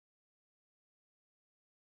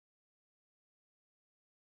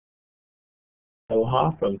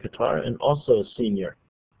Doha from Qatar and also a senior.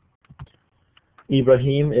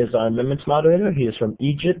 Ibrahim is our amendments moderator. He is from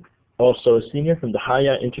Egypt, also a senior from the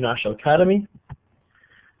Haya International Academy.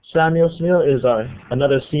 Smeele is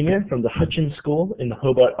another senior from the Hutchins School in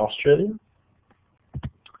Hobart, Australia.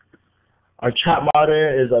 Our chat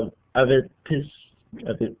moderator is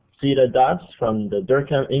Avipsita Das from the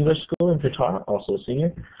Durham English School in Qatar, also a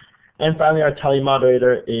senior. And finally, our tally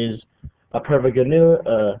moderator is Apurva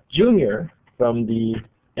Ganoo, junior from the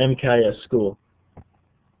MKS School.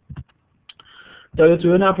 Delegates, we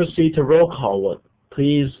will now proceed to roll call vote.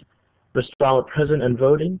 Please respond with present and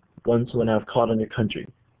voting once when I've called on your country.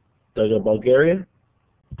 Delegate Bulgaria.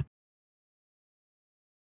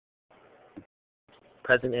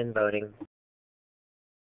 Present and voting.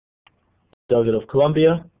 Delegate of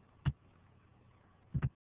Colombia.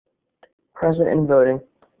 Present and voting.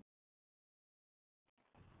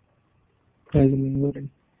 Present and voting.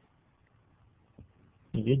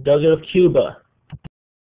 Delegate of Cuba.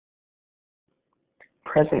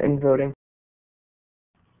 Present and voting.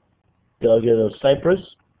 Delegate of Cyprus.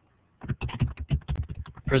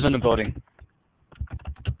 Present and voting.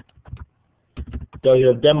 Delegate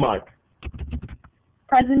of Denmark.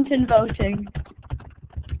 Present and voting.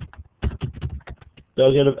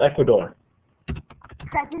 Delegate of Ecuador.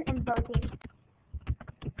 Present and voting.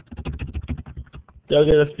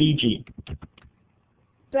 Delegate of Fiji.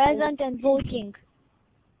 Present and voting.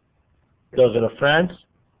 Delegate of France.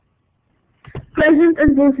 Present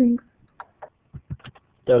and voting.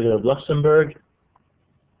 Delegate of Luxembourg.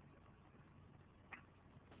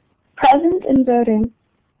 Present and voting.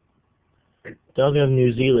 Delegate of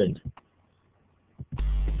New Zealand.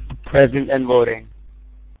 Present and voting.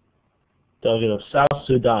 Delegate of South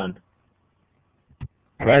Sudan.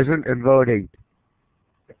 Present and voting.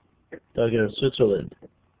 Delegate of Switzerland.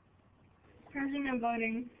 Present and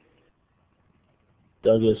voting.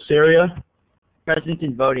 Delegate of Syria. Present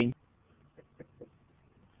and voting.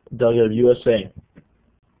 Delegate of USA.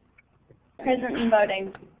 Present and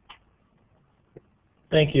voting.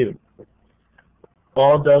 Thank you.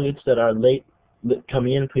 All delegates that are late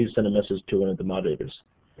coming in, please send a message to one of the moderators.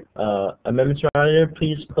 Amendments moderator,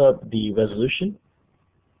 please pull up the resolution.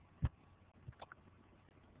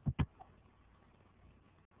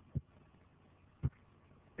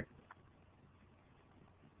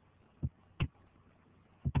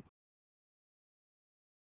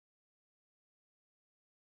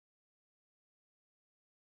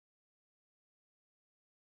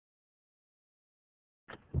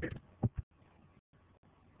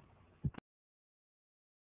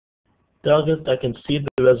 Delegates that can see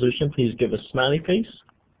the resolution, please give a smiley face.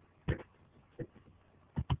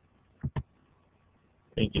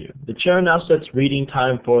 Thank you. The chair now sets reading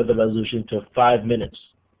time for the resolution to 5 minutes.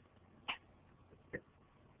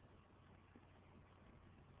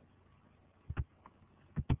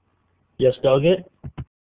 Yes, delegate?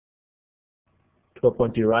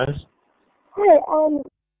 12.2 rise. Hi,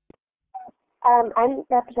 I'm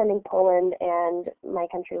representing Poland, and my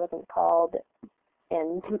country wasn't called,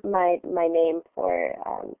 and my name for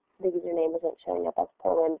the username wasn't showing up as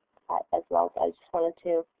Poland as well, so I just wanted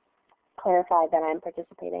to clarify that I'm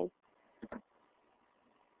participating.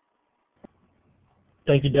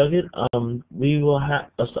 Thank you, delegate. We will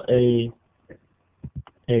have a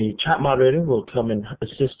chat moderator will come and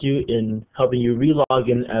assist you in helping you re-log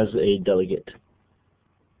in as a delegate.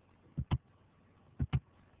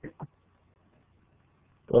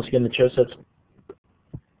 Once again, the chair sets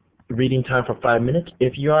reading time for 5 minutes.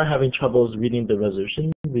 If you are having troubles reading the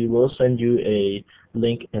resolution, we will send you a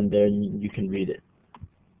link and then you can read it.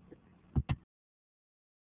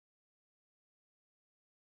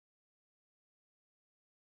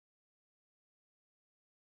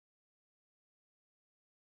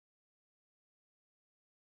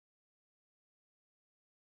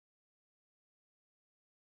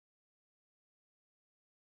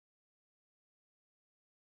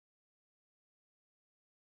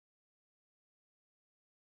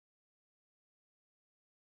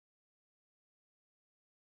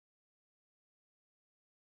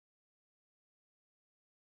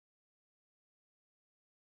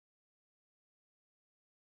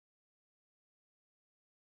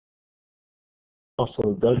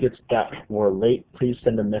 Also, delegates that were late, please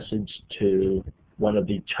send a message to one of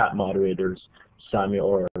the chat moderators, Samuel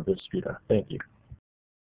or Avipsita. Thank you.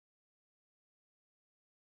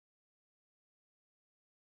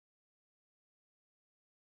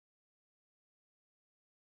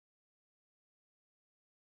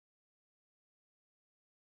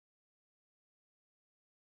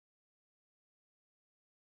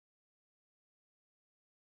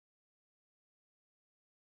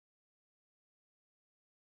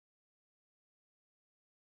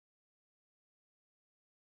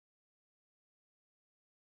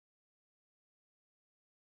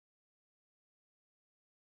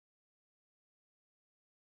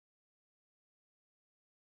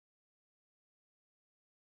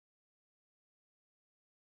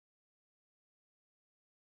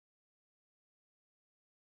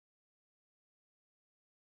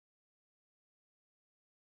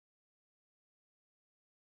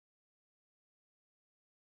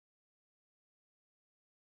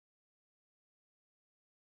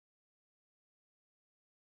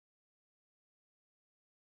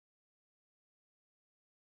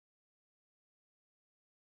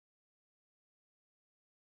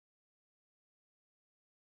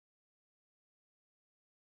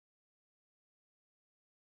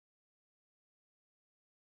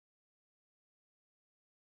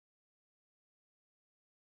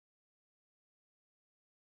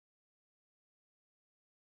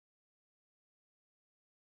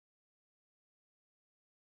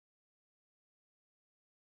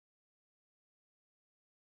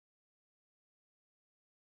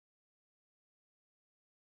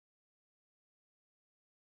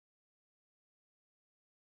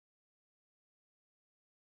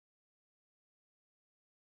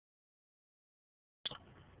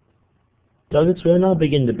 Delegates will now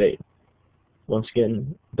begin debate. Once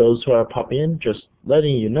again, those who are popping in, just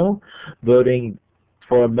letting you know, voting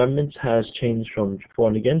for amendments has changed from for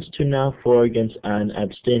and against to now for, against, and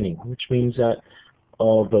abstaining, which means that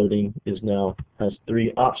all voting is now has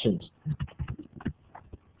 3 options.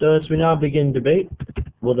 Thus, we now begin debate.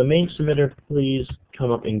 Will the main submitter please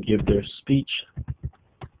come up and give their speech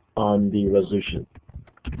on the resolution?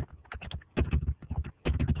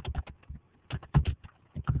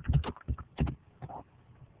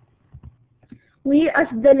 We, as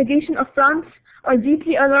the delegation of France, are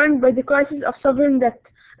deeply alarmed by the crisis of sovereign debt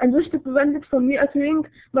and wish to prevent it from reoccurring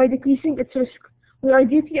by decreasing its risk. We are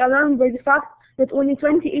deeply alarmed by the fact that only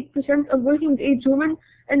 28% of working-age women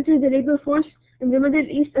enter the labor force in the Middle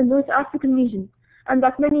East and North African region, and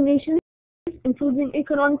that many nations, including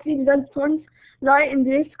economically developed ones, lie in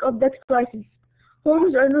the risk of debt crisis.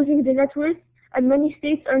 Homes are losing their net worth, and many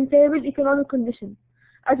states are in terrible economic condition.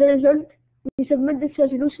 As a result, we submit this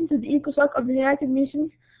resolution to the ECOSOC of the United Nations,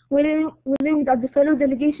 willing that the fellow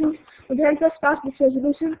delegations would help us pass this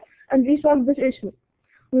resolution and resolve this issue.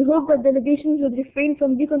 We hope that delegations would refrain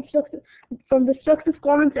from destructive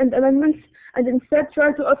comments and amendments, and instead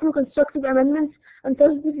try to offer constructive amendments and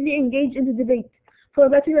positively engage in the debate for a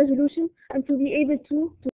better resolution and to be able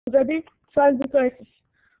to together, solve the crisis.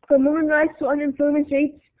 From women's rights to unemployment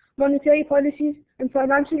rates, monetary policies, and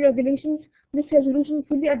financial regulations, this resolution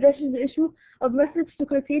fully addresses the issue of methods to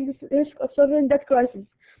curtail the risk of sovereign debt crisis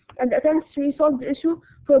and attempts to resolve the issue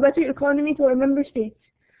for a better economy to our member states.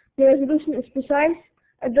 The resolution is precise,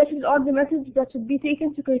 addresses all the methods that should be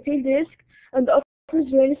taken to curtail the risk, and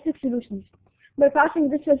offers realistic solutions. By passing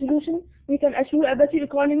this resolution, we can assure a better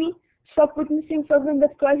economy, stop witnessing sovereign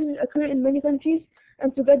debt crises occur in many countries,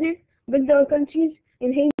 and together build our countries,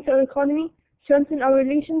 enhance our economy, strengthen our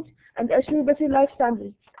relations, and assure better life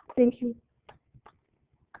standards. Thank you.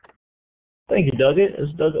 Thank you, Delegate. Is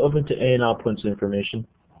Doug open to A&R points of information?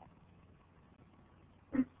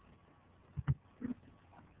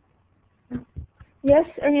 Yes,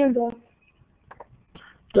 any of them.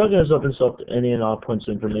 Doug has opened up to any and all points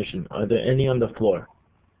of information. Are there any on the floor?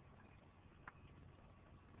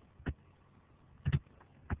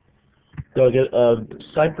 Delegate of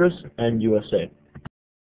Cyprus and USA.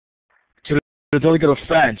 To the delegate of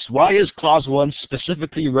France, why is Clause 1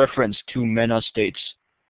 specifically referenced to MENA states?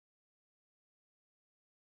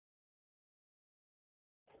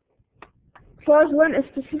 Clause 1 is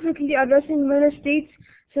specifically addressing MENA states,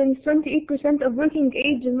 since 28% of working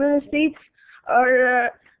age in MENA states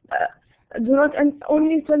are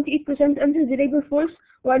only 28% enter the labor force,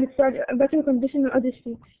 while it's a better condition in other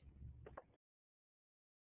states.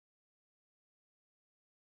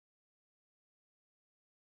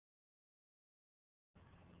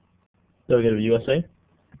 Delegate of USA.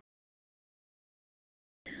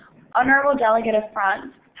 Honourable Delegate of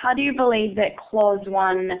France, how do you believe that Clause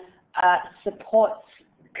 1 supports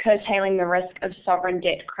curtailing the risk of sovereign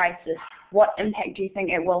debt crisis? What impact do you think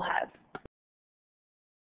it will have?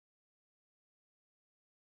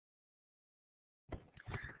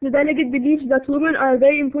 The delegate believes that women are a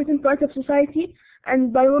very important part of society,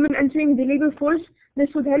 and by women entering the labor force, this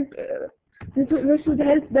would help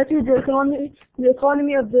better the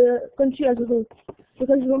economy of the country as a whole.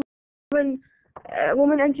 Because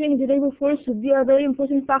women entering the labor force would be a very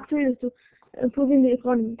important factor to improving the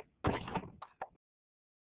economy.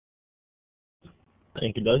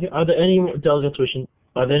 Thank you, Delegate. Are there any more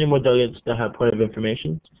delegates that have point of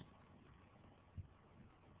information?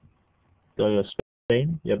 Delegate of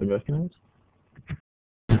Spain, you have been recognized.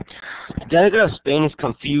 The delegate of Spain is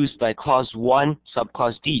confused by Clause 1,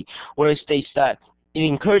 Subclause D, where it states that it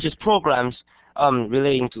encourages programs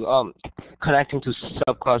relating to connecting to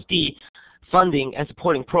Subclause D, funding and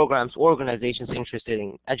supporting programs or organizations interested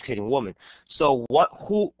in educating women. So what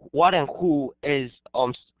and who is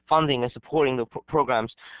funding and supporting the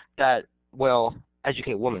programs that will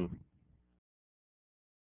educate women?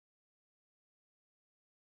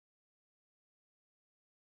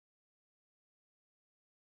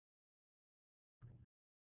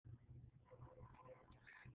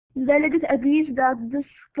 The delegate agrees that this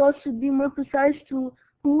clause should be more precise to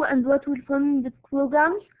who and what will fund the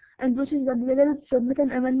programs, and wishes that the delegate submit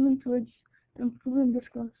an amendment towards improving this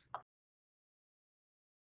clause.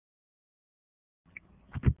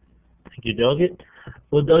 Thank you, Delegate.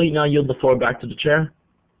 Will Delegate now yield the floor back to the Chair?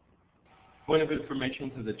 Point of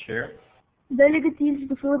information to the Chair. Delegate yields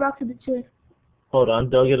the floor back to the Chair. Hold on.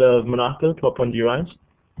 Delegate of Monaco, 12 point, do you rise?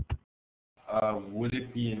 Would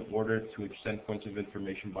it be in order to extend points of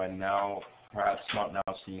information by now, perhaps not now,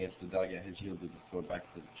 seeing as the delegate has yielded the floor back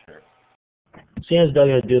to the Chair? Seeing as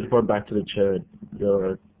Delegate has yielded the floor back to the Chair,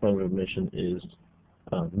 your point of information is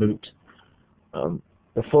moot.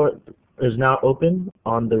 The floor is now open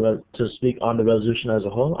on to speak on the resolution as a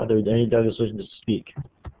whole. Are there any delegates wishing to speak?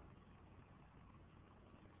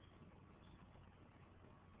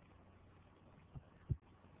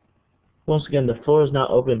 Once again, the floor is now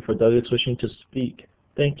open for delegates wishing to speak.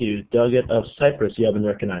 Thank you. Delegate of Cyprus, you have been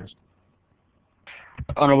recognized.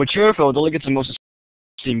 Honorable Chair, fellow delegates, and most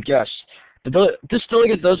esteemed guests. This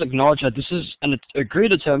delegate does acknowledge that this is a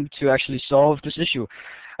great attempt to actually solve this issue.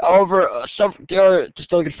 However, this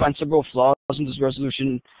delegate finds several flaws in this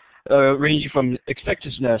resolution, ranging from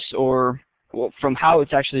effectiveness or from how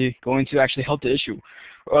it's actually going to help the issue.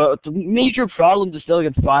 The major problem this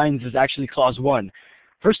delegate finds is actually Clause 1.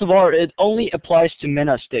 First of all, it only applies to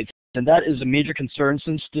MENA states, and that is a major concern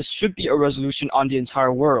since this should be a resolution on the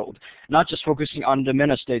entire world, not just focusing on the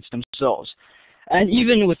MENA states themselves. And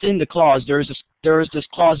even within the clause, there is this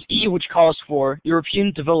Clause E, which calls for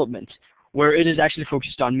European development, where it is actually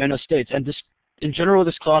focused on MENA states, and in general,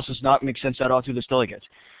 this clause does not make sense at all to this delegate.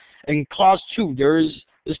 In Clause 2,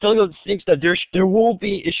 this delegate thinks that there will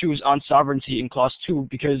be issues on sovereignty in Clause 2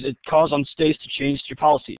 because it calls on states to change their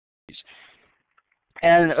policies.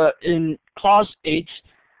 And in Clause 8,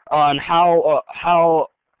 on how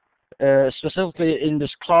specifically in this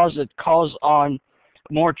clause it calls on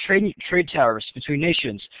more trade tariffs between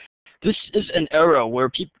nations. This is an era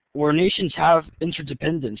where nations have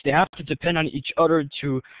interdependence. They have to depend on each other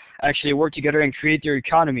to actually work together and create their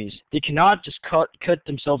economies. They cannot just cut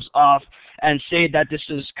themselves off and say that this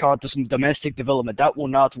is called some domestic development. That will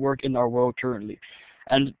not work in our world currently.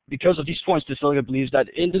 And because of these points, this delegate believes that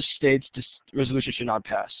in the states, this resolution should not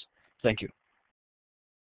pass. Thank you.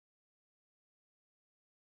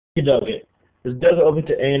 Thank you, delegate. Is delegate open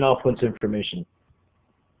to any and all points of information?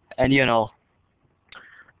 Any and all.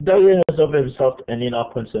 Delegate has opened himself to any and all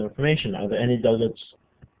points of information. Are there any delegates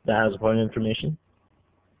that has a point of information?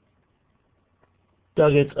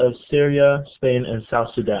 Delegates of Syria, Spain, and South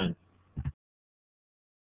Sudan.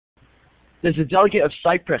 Does the delegate of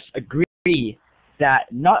Cyprus agree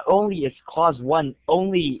that not only is Clause 1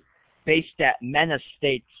 only based at MENA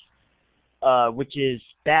states, which is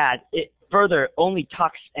bad, it further only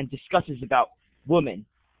talks and discusses about women,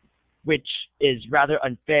 which is rather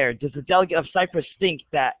unfair? Does the delegate of Cyprus think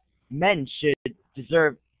that men should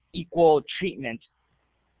deserve equal treatment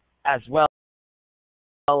as well,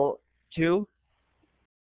 too?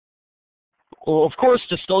 Well, of course,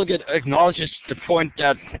 this delegate acknowledges the point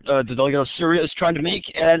that the delegate of Syria is trying to make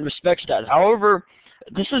and respects that. However,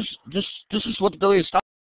 this is what the delegate is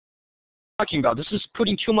talking about. This is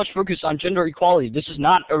putting too much focus on gender equality. This is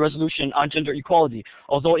not a resolution on gender equality.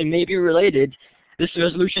 Although it may be related, this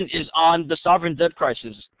resolution is on the sovereign debt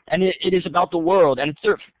crisis, and it is about the world. And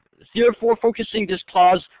therefore, focusing this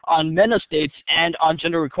clause on MENA states and on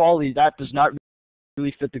gender equality, that does not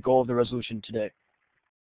really fit the goal of the resolution today.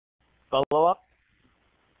 Follow up?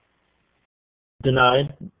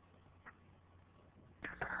 Denied.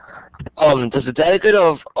 Does the delegate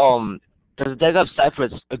of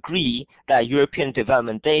Cyprus agree that European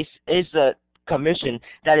Development Days is a commission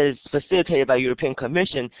that is facilitated by European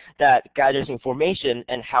Commission that gathers information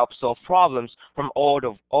and helps solve problems from all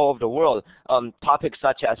of the world? Topics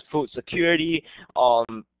such as food security,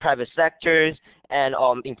 private sectors, and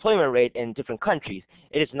employment rate in different countries.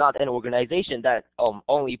 It is not an organization that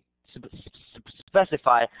only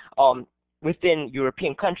specify within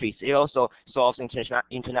European countries. It also solves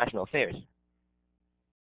international affairs.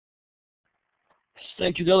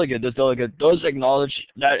 Thank you, delegate. The delegate does acknowledge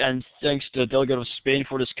that, and thanks to the delegate of Spain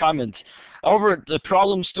for this comment. However, the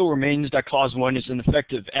problem still remains that Clause 1 is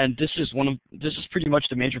ineffective, and this is pretty much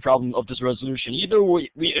the major problem of this resolution. Either we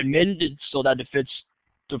amend it so that it fits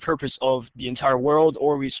the purpose of the entire world,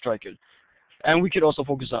 or we strike it. And we could also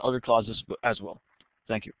focus on other clauses as well.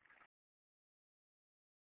 Thank you.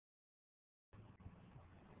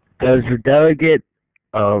 Does the delegate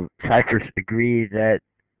of Cyprus agree that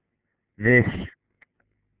this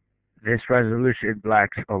resolution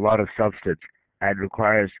lacks a lot of substance and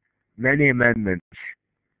requires many amendments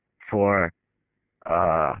for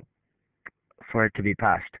it to be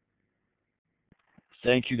passed?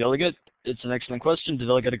 Thank you, delegate. It's an excellent question. The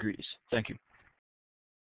delegate agrees. Thank you.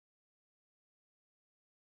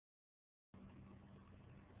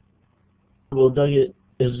 Well, delegate,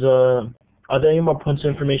 are there any more points of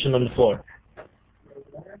information on the floor?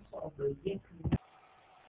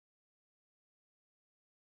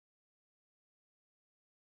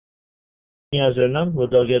 As there are none, will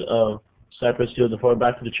delegate of Cyprus yield the floor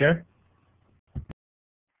back to the chair?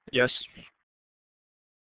 Yes.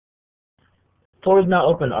 Floor is now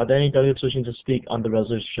open. Are there any delegates wishing to speak on the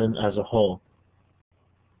resolution as a whole?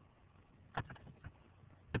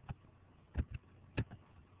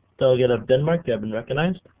 Delegate of Denmark, you have been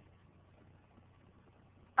recognized.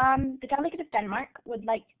 The delegate of Denmark would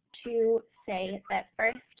like to say that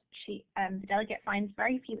first, the delegate finds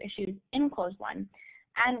very few issues in Clause 1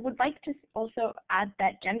 and would like to also add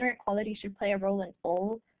that gender equality should play a role in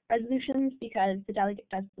all resolutions because the delegate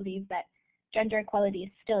does believe that gender equality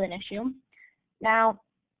is still an issue. Now,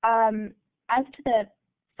 as to the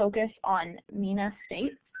focus on MENA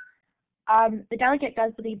states, the delegate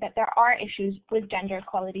does believe that there are issues with gender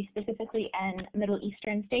equality, specifically in Middle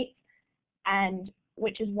Eastern states, and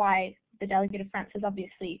which is why the delegate of France has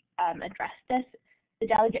obviously addressed this. The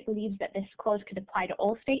delegate believes that this clause could apply to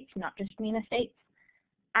all states, not just MENA states.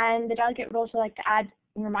 And the delegate would also like to add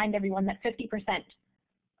and remind everyone that 50%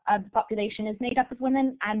 of the population is made up of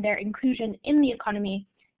women, and their inclusion in the economy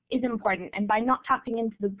is important. And by not tapping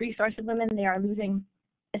into the resource of women, they are losing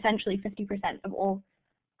essentially 50% of all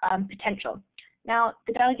potential. Now,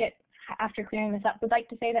 the delegate, after clearing this up, would like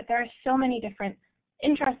to say that there are so many different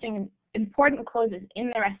interesting and important clauses in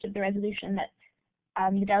the rest of the resolution that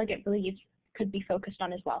the delegate believes could be focused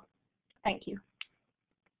on as well. Thank you.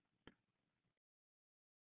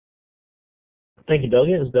 Thank you,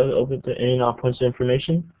 Delegate. Is the delegate open to any and all points of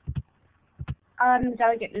information? The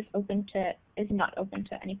delegate is not open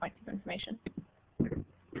to any points of information.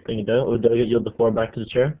 Thank you, Delegate. Would the delegate yield the floor back to the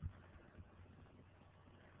chair?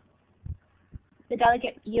 The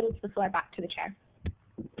delegate yields the floor back to the chair.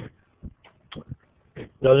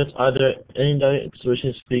 Delegates, are there any delegates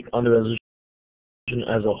wishing to speak on the resolution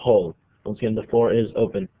as a whole? Once again, the floor is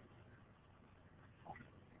open.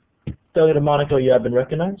 Delegate of Monaco, you have been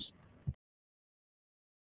recognized.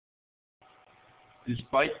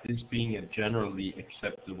 Despite this being a generally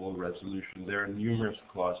acceptable resolution, there are numerous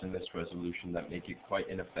clauses in this resolution that make it quite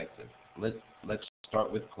ineffective. Let's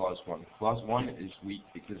start with Clause 1. Clause 1 is weak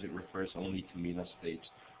because it refers only to MENA states,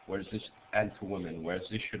 and to women, whereas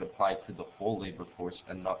this should apply to the whole labor force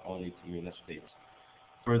and not only to MENA states.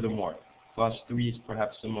 Furthermore, Clause 3 is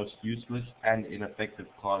perhaps the most useless and ineffective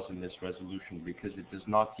clause in this resolution because it does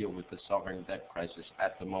not deal with the sovereign debt crisis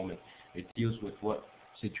at the moment. It deals with what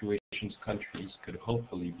situations countries could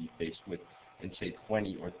hopefully be faced with in, say,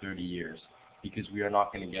 20 or 30 years, because we are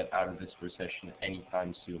not going to get out of this recession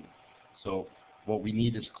anytime soon. So what we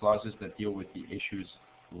need is clauses that deal with the issues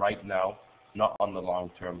right now, not on the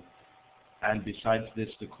long term. And besides this,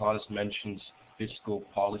 the clause mentions fiscal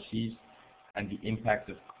policies and the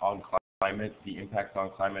impact on climate. The impact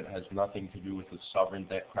on climate has nothing to do with the sovereign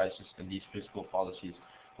debt crisis, and these fiscal policies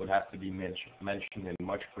would have to be mentioned in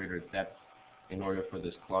much greater depth in order for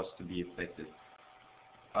this clause to be effective.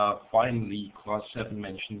 Finally, Clause 7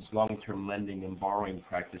 mentions long-term lending and borrowing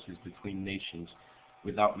practices between nations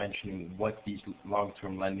without mentioning what these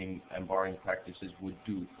long-term lending and borrowing practices would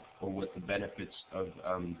do or what the benefits of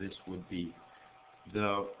this would be.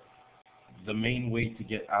 The main way to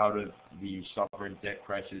get out of the sovereign debt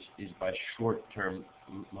crisis is by short-term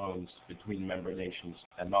loans between member nations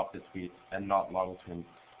and not long-term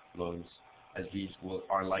loans, as these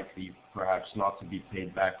are likely perhaps not to be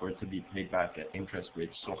paid back or to be paid back at interest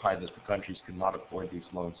rates so high that the countries could not afford these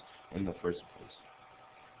loans in the first place.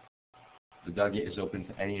 The delegate is open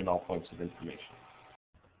to any and all points of information.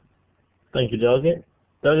 Thank you, Delegate.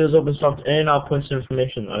 Delegate is open to any and all points of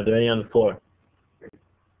information. Are there any on the floor?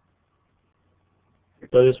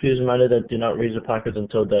 Delegates, please reminded that do not raise your placards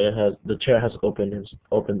until the chair has opened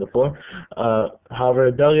the floor.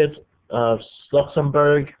 However, delegates of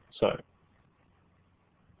Luxembourg,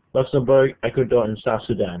 Ecuador, and South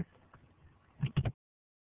Sudan.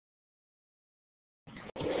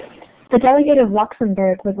 The delegate of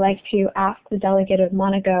Luxembourg would like to ask the delegate of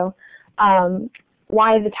Monaco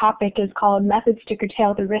why the topic is called Methods to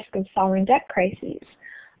Curtail the Risk of Sovereign Debt Crises.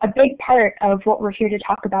 A big part of what we're here to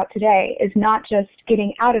talk about today is not just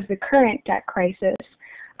getting out of the current debt crisis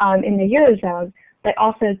in the Eurozone, but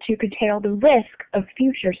also to curtail the risk of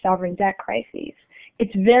future sovereign debt crises.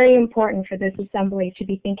 It's very important for this assembly to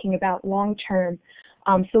be thinking about long-term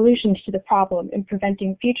solutions to the problem in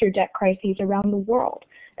preventing future debt crises around the world,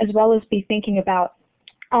 as well as be thinking about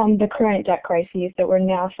the current debt crises that we're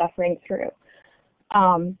now suffering through.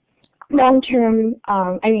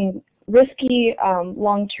 Risky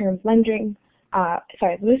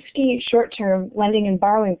short-term lending and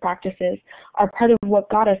borrowing practices are part of what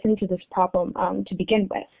got us into this problem to begin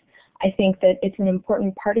with. I think that it's an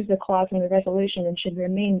important part of the clause in the resolution and should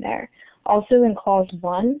remain there. Also in Clause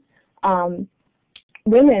 1,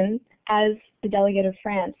 women, as the delegate of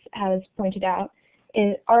France has pointed out,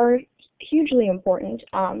 are hugely important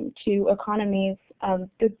to economies,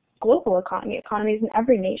 the global economies in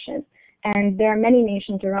every nation. And there are many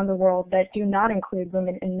nations around the world that do not include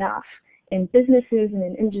women enough in businesses and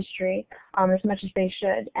in industry as much as they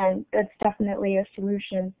should, and that's definitely a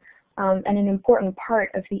solution and an important part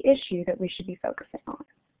of the issue that we should be focusing on.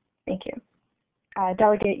 Thank you.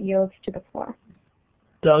 Delegate yields to the floor.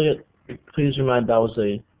 Delegate, please remind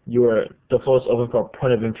the floor is open for a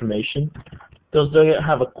point of information. Does the delegate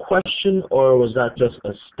have a question, or was that just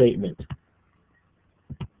a statement?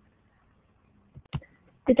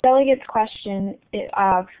 The delegate's question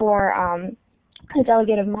for the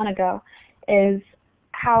delegate of Monaco is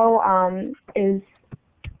how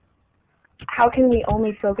can we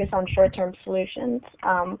only focus on short-term solutions?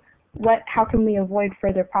 How can we avoid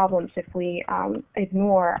further problems if we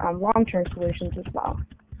ignore long-term solutions as well?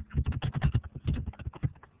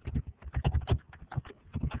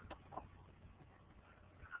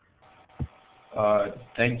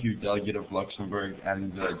 Thank you, Delegate of Luxembourg,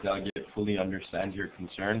 and the delegate fully understands your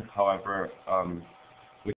concern. However,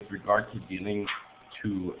 with regard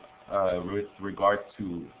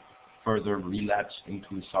to further relapse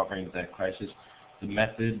into a sovereign debt crisis, the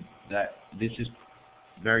method that this is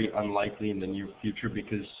very unlikely in the near future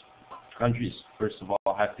because countries, first of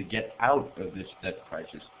all, have to get out of this debt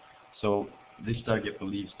crisis. So this delegate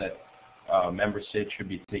believes that member states should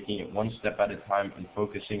be taking it one step at a time and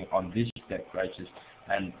focusing on this debt crisis,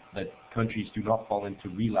 and that countries do not fall into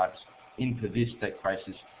relapse into this debt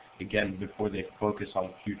crisis again before they focus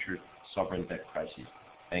on future sovereign debt crises.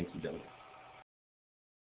 Thank you, Delegate.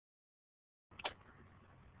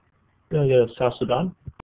 Delegate of South Sudan.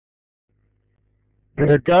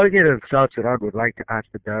 The delegate of South Sudan would like to ask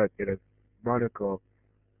the delegate of Monaco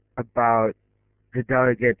about the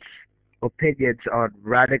delegate's opinions on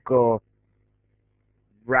radical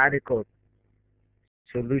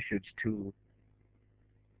solutions to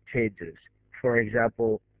changes. For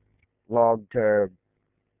example, long-term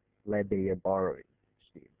lending and borrowing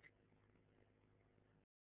schemes.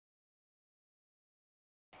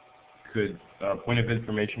 Could point of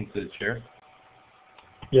information to the chair?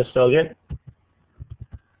 Yes, delegate.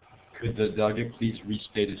 Could the delegate please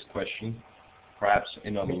restate his question, perhaps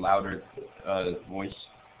in a louder voice?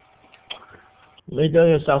 May the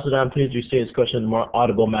delegate of South Sudan please restate his question in a more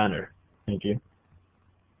audible manner. Thank you.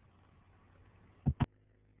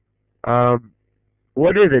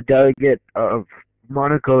 What are the delegate of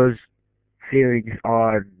Monaco's feelings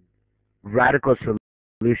on radical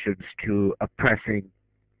solutions to a pressing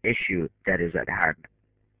issue that is at hand?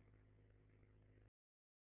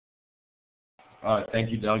 Thank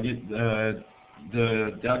you, Delegate.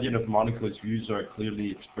 The Delegate of Monaco's views are clearly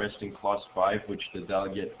expressed in Clause 5, which the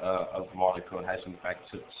Delegate of Monaco has in fact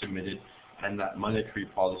submitted, and that monetary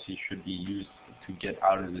policy should be used to get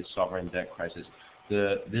out of this sovereign debt crisis.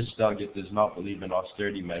 This Delegate does not believe in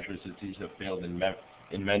austerity measures, as these have failed in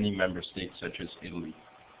many member states such as Italy.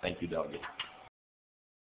 Thank you, Delegate.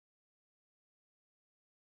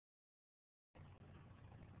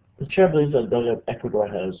 The chair believes that Delegate of Ecuador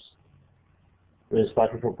has raised flag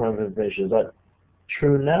for point of information. Is that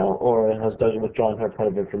true now, or has Delegate withdrawn her point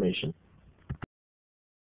of information?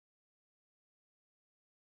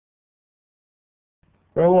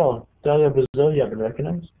 Very well. Delegate of Brazil, you have been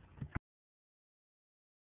recognized.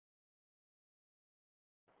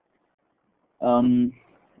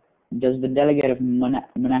 Does the delegate of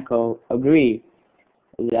Monaco agree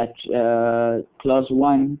that Clause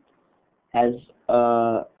 1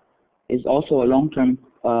 is also a long-term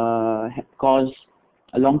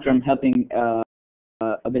helping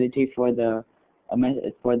ability for the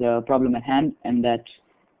problem at hand, and that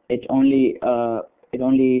it only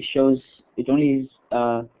is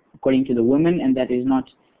according to the women, and that is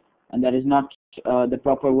not the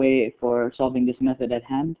proper way for solving this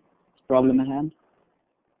problem at hand?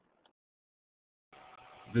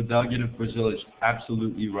 The Delegate of Brazil is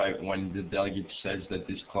absolutely right when the Delegate says that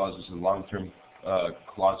this clause is a long-term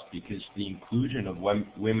clause, because the inclusion of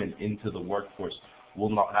women into the workforce will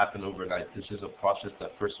not happen overnight. This is a process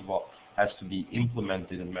that, first of all, has to be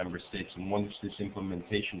implemented in member states, and once this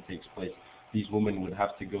implementation takes place, these women would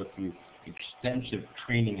have to go through extensive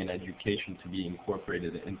training and education to be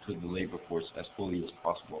incorporated into the labor force as fully as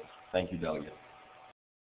possible. Thank you, Delegate.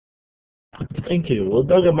 Thank you. Will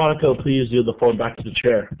Delegate of Monaco please yield the floor back to the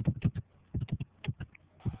chair?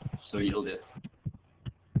 So yielded.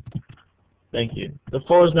 Thank you. The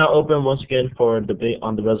floor is now open once again for debate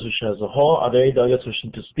on the resolution as a whole. Are there any delegates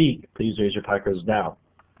wishing to speak? Please raise your placards now.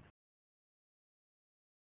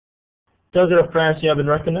 Delegate of France, you have been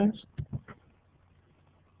recognized.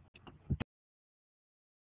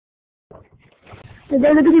 The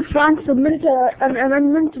Delegate of France submitted an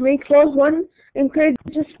amendment to make Clause 1 encourage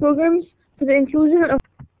programs for the inclusion of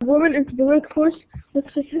women into the workforce with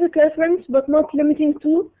specific reference but not limiting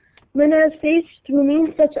to MENA states through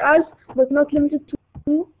means such as, but not limited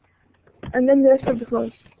to, and then the rest of the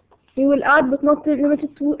clause. We will add, but not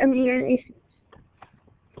limited to, MENA states.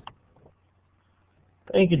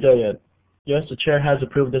 Thank you, Delegate. Yes, the chair has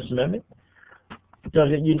approved this amendment.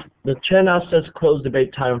 Delegate, the chair now sets closed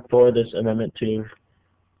debate time for this amendment to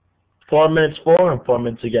 4 minutes for and 4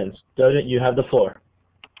 minutes against. Delegate, you have the floor.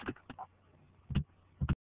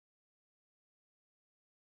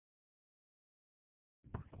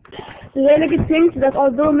 The delegate thinks that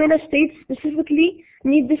although MENA states specifically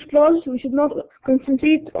need this clause, we should not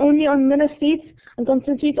concentrate only on MENA states and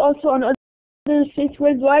concentrate also on other states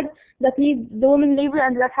worldwide that need the women labor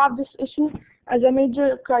and that have this issue as a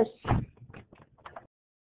major crisis.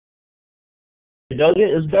 Delegate,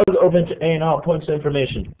 is Delegate open to any and all points of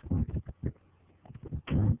information?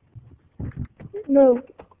 No.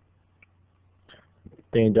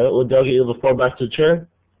 Thank you, Delegate. Will Delegate yield the floor back to the chair?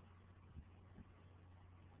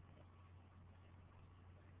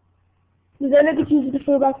 The delegate uses the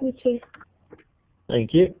floor back to the chair.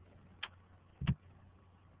 Thank you.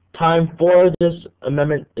 Time for this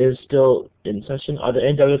amendment is still in session. Are there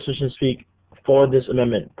any delegates wishing to speak for this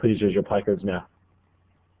amendment? Please raise your placards now.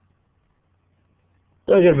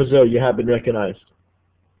 Delegate Brazil, you have been recognized.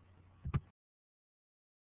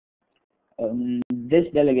 This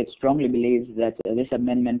delegate strongly believes that this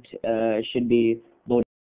amendment should be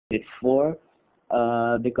voted for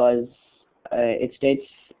because it states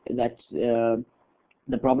that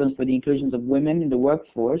the problems for the inclusions of women in the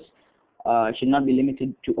workforce should not be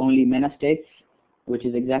limited to only MENA states, which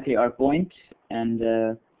is exactly our point,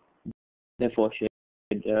 and therefore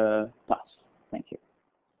should pass. Thank you.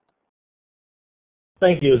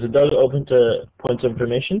 Thank you. Is the delegate open to points of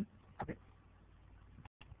information?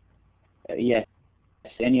 Yes,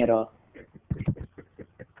 any at all.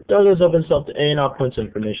 Delegate is open to any and all points of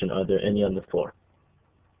information. Are there any on the floor?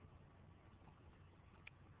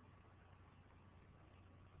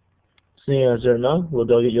 Seeing as there are none, will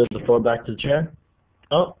Delegate yield the floor back to the chair?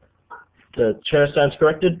 Oh, the chair stands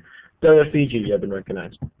corrected. Delegate Fiji, you have been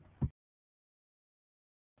recognized.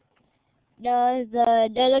 Does the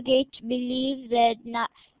delegate believe that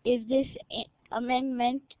if this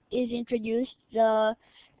amendment is introduced, the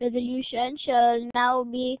resolution shall now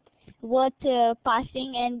be worth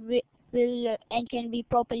passing and will and can be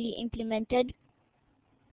properly implemented?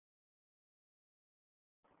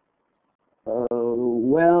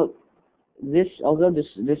 Well, although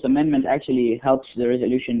this amendment actually helps the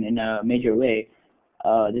resolution in a major way,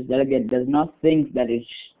 this delegate does not think that it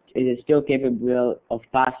is still capable of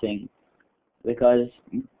passing, because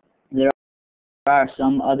there are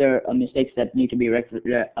some other mistakes that need to be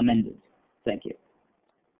amended. Thank you.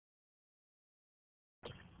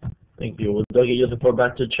 Thank you. Will Delegate yield the floor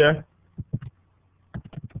back to the chair?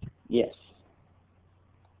 Yes.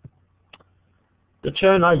 The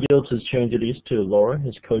chair now yields his chairing duties to Lara,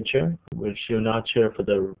 his co-chair, which she will now chair for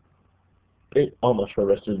the almost for the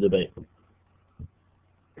rest of the debate.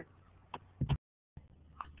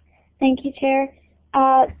 Thank you, Chair.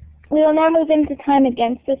 We will now move into time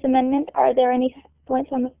against this amendment. Are there any points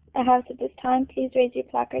on the House at this time? Please raise your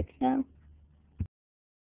placards now.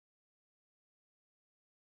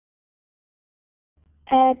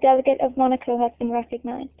 Delegate of Monaco has been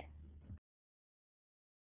recognized.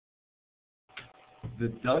 The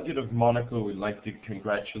delegate of Monaco would like to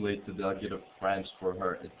congratulate the delegate of France for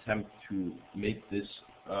her attempt to make this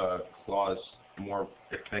clause more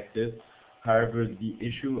effective. However, the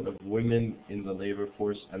issue of women in the labor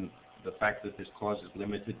force and the fact that this clause is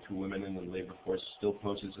limited to women in the labor force still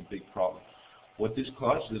poses a big problem. What this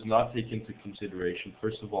clause does not take into consideration,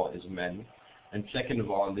 first of all, is men, and second of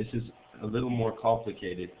all, and this is a little more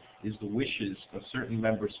complicated, is the wishes of certain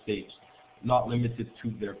member states, not limited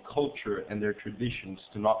to their culture and their traditions,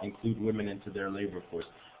 to not include women into their labor force.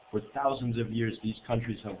 For thousands of years, these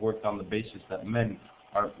countries have worked on the basis that men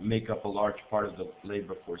make up a large part of the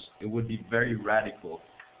labor force. It would be very radical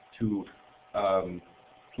to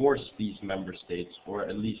force these member states, or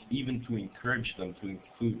at least even to encourage them to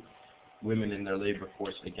include women in their labor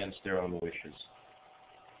force against their own wishes.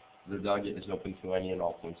 The delegate is open to any and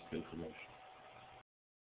all points of information.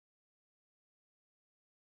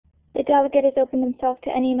 The delegate has opened himself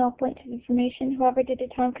to any and all points of information. However, due to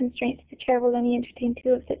time constraints, the chair will only entertain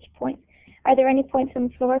 2 of such points. Are there any points on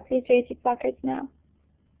the floor? Please raise your placards now.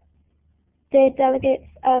 The delegates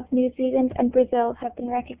of New Zealand and Brazil have been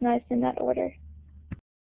recognized in that order.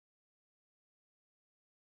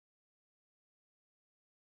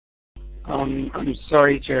 I'm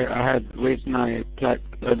sorry, Chair. I had raised my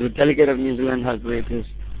the delegate of New Zealand has raised his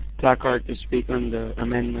placard to speak on the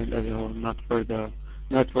amendment as a whole, not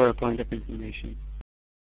for a point of information.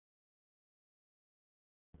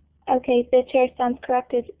 Okay, the chair stands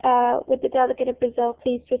corrected. Would the delegate of Brazil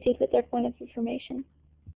please proceed with their point of information?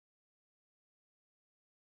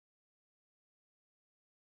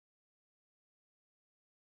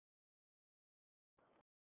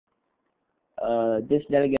 This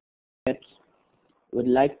delegate would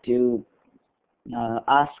like to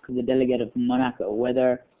ask the delegate of Monaco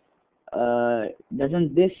whether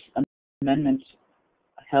doesn't this amendment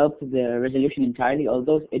help the resolution entirely,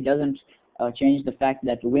 although it doesn't change the fact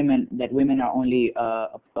that women are only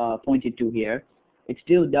pointed to here. It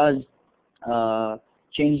still does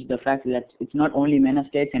change the fact that it's not only MENA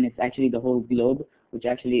states and it's actually the whole globe, which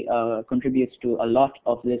actually contributes to a lot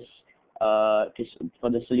of this for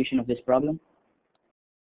the solution of this problem.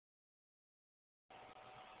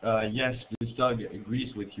 Yes, this delegate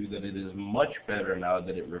agrees with you that it is much better now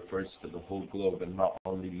that it refers to the whole globe and not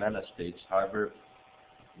only MENA states. However,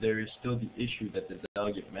 there is still the issue that the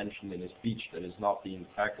delegate mentioned in his speech that is not being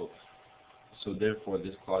tackled. So therefore,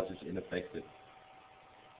 this clause is ineffective.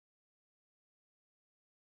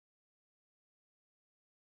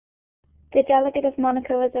 The delegate of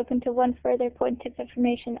Monaco is open to one further point of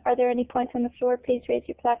information. Are there any points on the floor? Please raise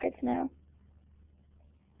your placards now.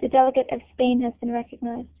 The delegate of Spain has been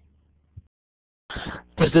recognized.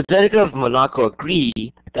 Does the delegate of Monaco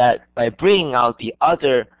agree that by bringing out the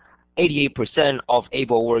other 88% of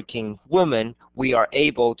able working women, we are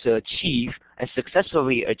able to achieve and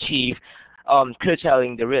successfully achieve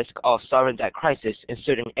curtailing the risk of sovereign debt crisis in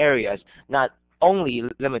certain areas, not only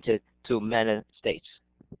limited to MENA states?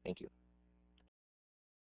 Thank you.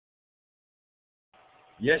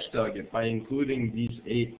 Yes, delegate. By including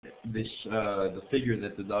the figure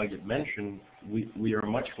that the delegate mentioned, we are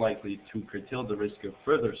much likely to curtail the risk of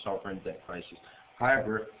further sovereign debt crisis.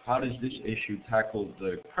 However, how does this issue tackle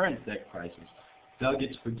the current debt crisis?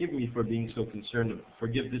 Delegates, forgive me for being so concerned.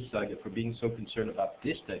 Forgive this delegate for being so concerned about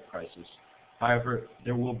this debt crisis. However,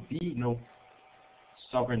 there will be no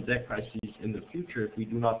sovereign debt crises in the future if we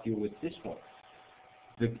do not deal with this one.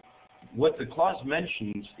 What the clause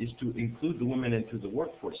mentions is to include the women into the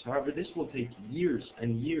workforce. However, this will take years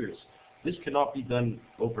and years. This cannot be done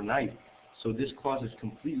overnight. So this clause is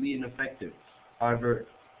completely ineffective. However,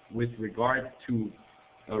 with regard to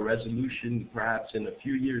a resolution perhaps in a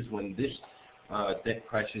few years when this debt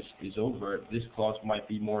crisis is over, this clause might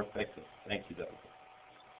be more effective. Thank you, Delegate.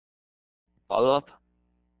 Follow up?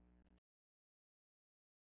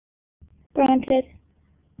 Granted.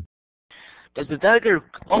 Does the delegate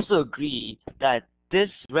also agree that this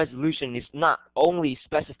resolution is not only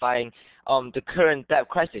specifying the current debt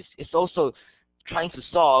crisis, it's also trying to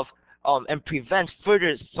solve and prevent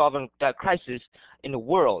further sovereign debt crisis in the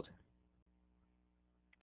world?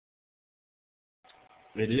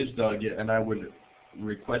 It is, delegate, and I would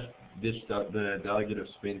request the delegate of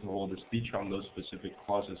Spain to hold a speech on those specific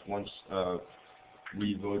clauses once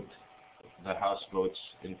we vote, the House votes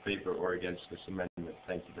in favor or against this amendment.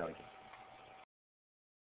 Thank you, delegate.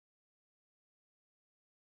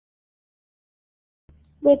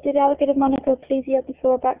 Would the delegate of Monaco please yield the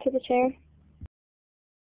floor back to the chair?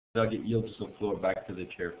 Delegate yields the floor back to the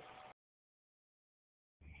chair.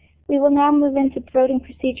 We will now move into voting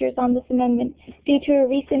procedures on this amendment. Due to a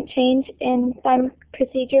recent change in some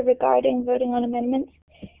procedure regarding voting on amendments,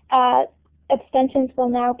 abstentions will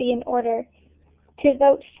now be in order. To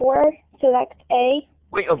vote for, select A.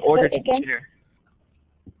 Point of order to against, chair.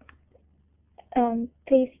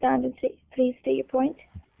 Please stand and please state your point.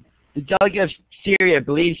 The delegate of Syria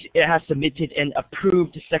believes it has submitted an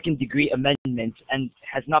approved second-degree amendment and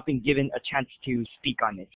has not been given a chance to speak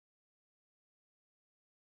on it.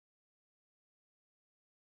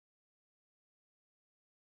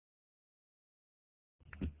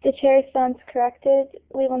 The chair stands corrected.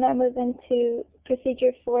 We will now move into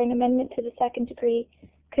procedure for an amendment to the second degree.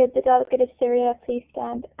 Could the delegate of Syria please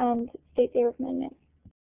stand and state their amendment?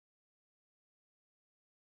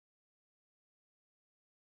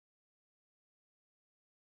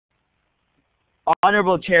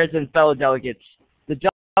 Honorable chairs and fellow delegates, the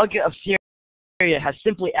delegate of Syria has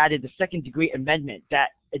simply added the second-degree amendment that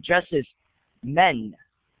addresses men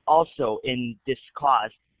also in this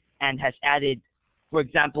clause and has added, for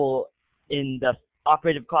example, in the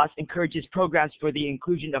operative clause, encourages programs for the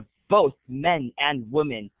inclusion of both men and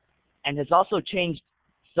women, and has also changed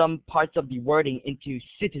some parts of the wording into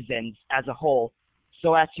citizens as a whole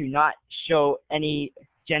so as to not show any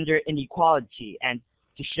gender inequality and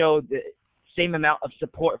to show the same amount of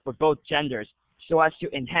support for both genders so as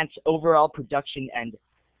to enhance overall production and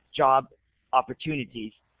job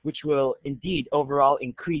opportunities, which will indeed overall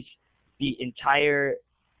increase the entire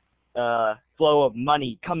flow of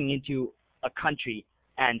money coming into a country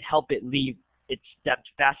and help it leave its depth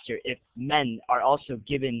faster if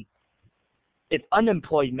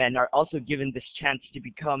unemployed men are also given this chance to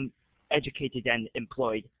become educated and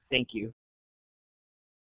employed. Thank you.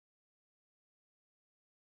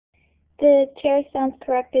 The chair stands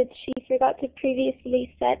corrected. She forgot to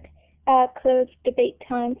previously set a closed debate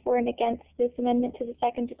time for and against this amendment to the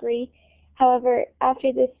second degree. However,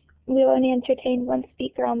 after this, we will only entertain one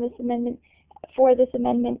speaker on this amendment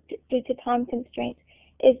due to time constraints.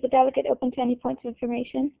 Is the delegate open to any points of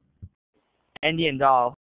information? Andy and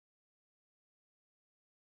all.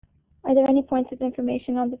 Are there any points of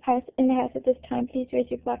information in the House at this time? Please raise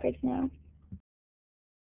your placards now.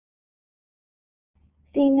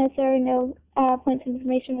 Seeing as there are no points of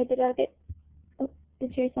information with the delegate, the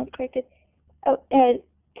chair sounds corrected.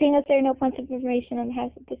 Seeing as there are no points of information in the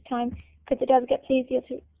House at this time, could the delegate please yield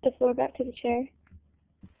the floor back to the chair?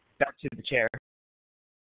 Back to the chair.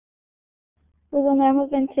 We will now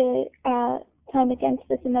move into time against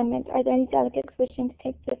this amendment. Are there any delegates wishing to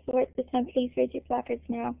take the floor at this time? Please raise your placards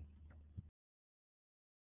now.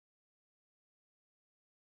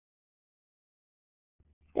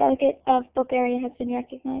 Delegate of Bulgaria has been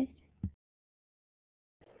recognized.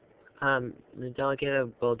 The delegate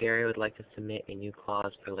of Bulgaria would like to submit a new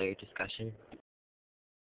clause for later discussion.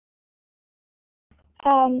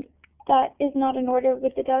 That is not in order.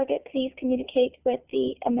 Would the delegate please communicate with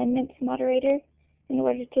the amendment moderator in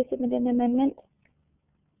order to submit an amendment?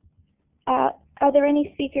 Are there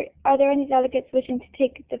any delegates wishing to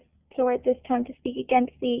take the floor at this time to speak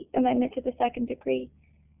against the amendment to the second degree?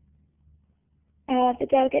 The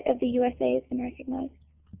delegate of the USA has been recognized.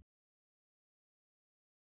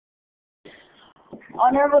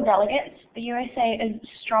 Honourable delegates, the USA is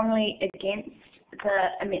strongly against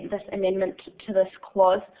this amendment to this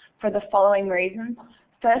clause for the following reasons.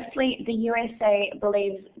 Firstly, the USA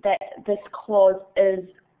believes that this clause is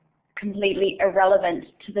completely irrelevant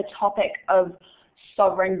to the topic of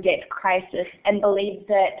sovereign debt crisis and believes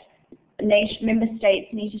that member states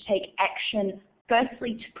need to take action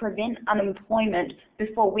firstly to prevent unemployment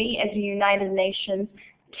before we as the United Nations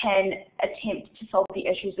can attempt to solve the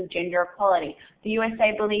issues of gender equality. The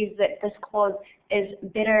USA believes that this clause is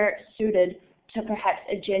better suited to perhaps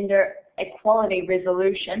a gender equality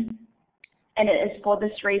resolution, and it is for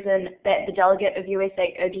this reason that the delegate of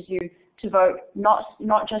USA urges you to vote not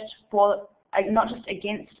just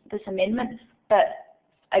against this amendment, but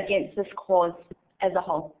against this clause as a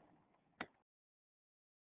whole.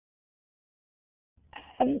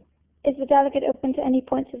 Is the delegate open to any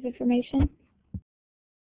points of information?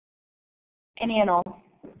 Any and all.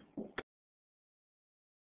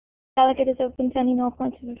 Delegate is open to any and all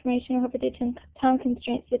points of information. However, due to time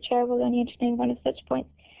constraints, the chair will only entertain one of such points.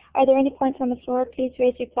 Are there any points on the floor? Please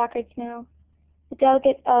raise your placards now. The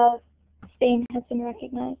delegate of Spain has been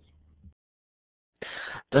recognized.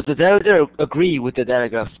 Does the delegate agree with the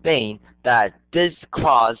delegate of Spain that this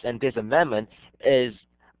clause and this amendment is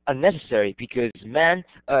unnecessary because men,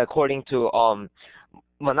 according to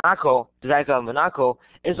Monaco, the delegate of Monaco,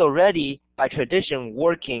 is already by tradition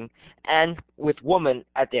working and with women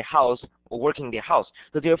at their house or working in their house.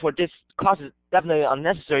 So therefore, this clause is definitely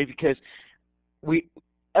unnecessary because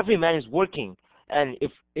every man is working, and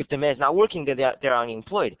if the man is not working, then they're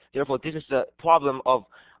unemployed. Therefore, this is a problem of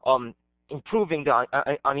improving the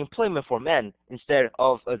unemployment for men instead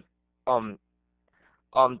of the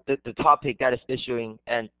topic that is issuing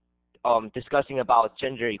and discussing about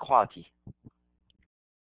gender equality.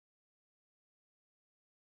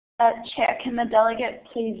 Chair, can the delegate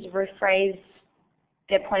please rephrase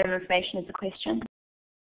their point of information as a question?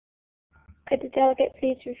 Could the delegate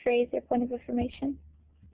please rephrase their point of information?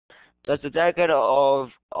 Does the delegate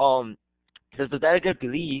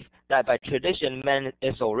believe that by tradition men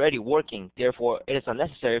is already working, therefore it is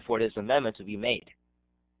unnecessary for this amendment to be made?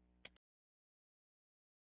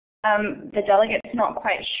 The delegate is not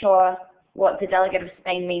quite sure what the delegate of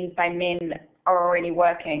Spain means by men are already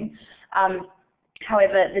working.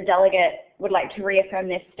 However, the delegate would like to reaffirm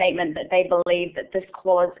their statement that they believe that this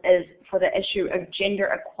clause is for the issue of gender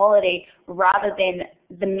equality rather than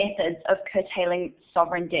the methods of curtailing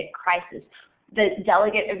sovereign debt crisis. The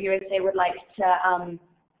delegate of USA would like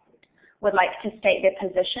to state their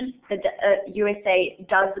position. The USA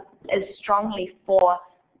is strongly for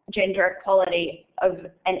gender equality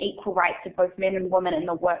and equal rights of both men and women in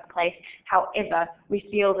the workplace. However, we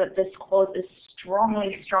feel that this clause is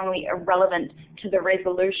strongly irrelevant to the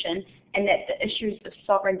resolution and that the issues of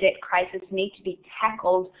sovereign debt crisis need to be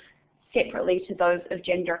tackled separately to those of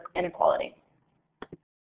gender inequality.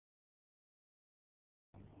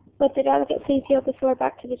 Would the delegate please yield the floor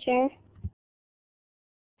back to the chair?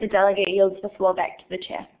 The delegate yields the floor back to the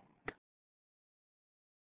chair.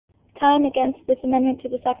 Time against this amendment to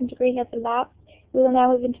the second degree has elapsed. We will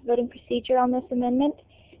now move into voting procedure on this amendment.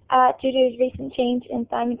 Due to recent change in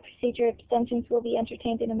timing procedure, abstentions will be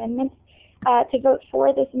entertained in amendments. To vote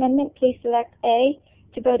for this amendment, please select A.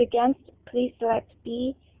 To vote against, please select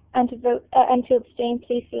B. And to abstain,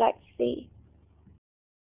 please select C.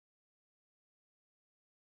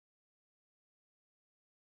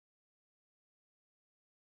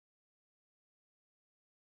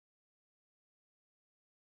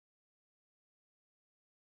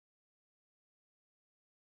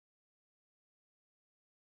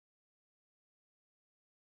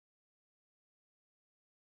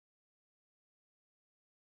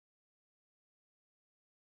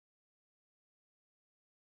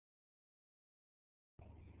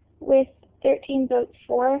 With 13 votes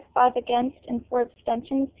for, 5 against, and 4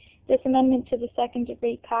 abstentions, this amendment to the second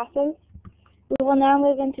degree passes. We will now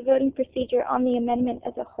move into voting procedure on the amendment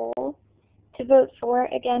as a whole. To vote for,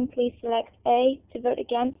 again, please select A. To vote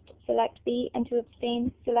against, select B. And to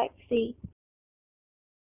abstain, select C.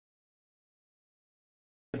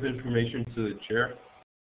 Information to the chair.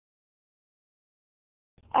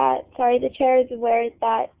 Sorry, the chair is aware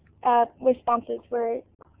that responses were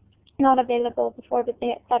not available before, but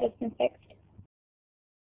that has been fixed.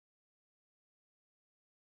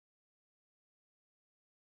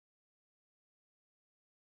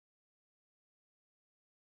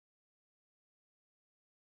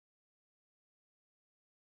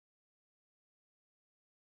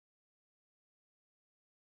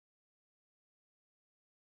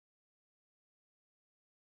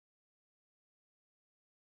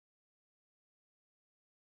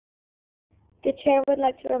 The chair would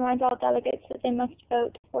like to remind all delegates that they must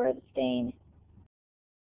vote or abstain.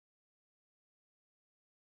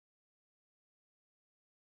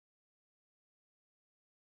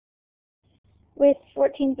 With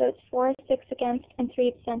 14 votes for, 6 against, and 3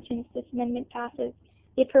 abstentions, this amendment passes.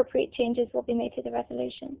 The appropriate changes will be made to the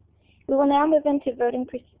resolution. We will now move into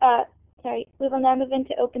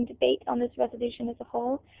open debate on this resolution as a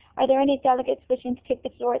whole. Are there any delegates wishing to take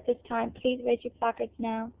the floor at this time? Please raise your placards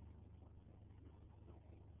now.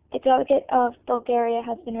 A delegate of Bulgaria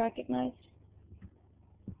has been recognized.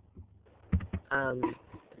 The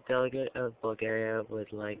delegate of Bulgaria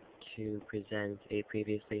would like to present a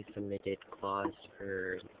previously submitted clause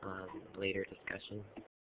for later discussion.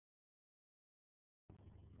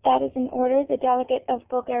 That is in order. The delegate of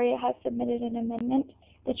Bulgaria has submitted an amendment.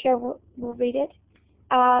 The chair will read it.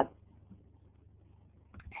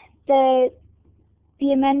 The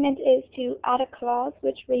amendment is to add a clause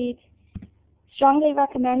which reads, strongly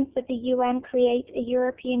recommends that the UN create a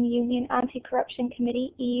European Union Anti-Corruption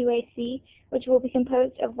Committee, EUAC, which will be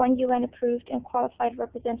composed of one UN-approved and qualified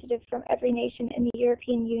representative from every nation in the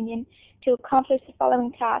European Union to accomplish the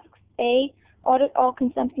following tasks. A. Audit all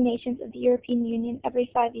consenting nations of the European Union every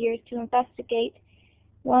 5 years to investigate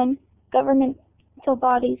 1. Governmental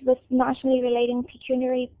bodies with nationally relating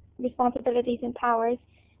pecuniary responsibilities and powers.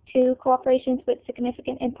 2. Cooperations with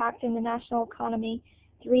significant impact in the national economy.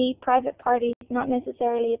 3. Private parties not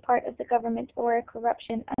necessarily a part of the government or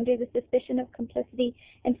corruption under the suspicion of complicity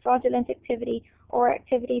in fraudulent activity or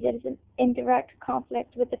activity that is in direct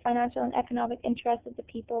conflict with the financial and economic interests of the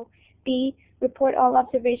people. B. Report all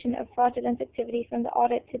observation of fraudulent activity from the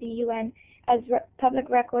audit to the UN as public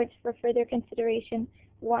records for further consideration.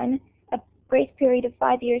 1. A grace period of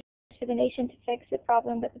 5 years for the nation to fix the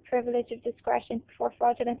problem with the privilege of discretion before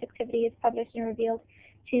fraudulent activity is published and revealed.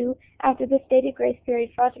 2. After the stated grace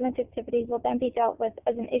period, fraudulent activity will then be dealt with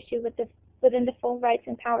as an issue within the full rights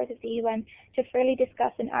and powers of the UN to freely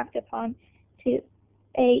discuss and act upon. 2.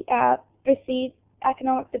 Receive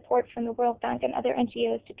economic support from the World Bank and other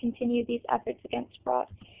NGOs to continue these efforts against fraud.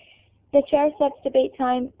 The chair sets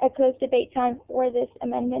closed debate time for this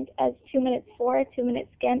amendment as 2 minutes for, 2 minutes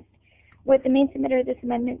against. Would the main submitter of this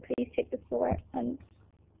amendment please take the floor and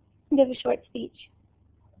give a short speech?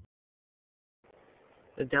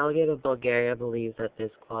 The delegate of Bulgaria believes that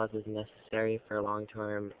this clause is necessary for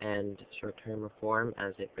long-term and short-term reform,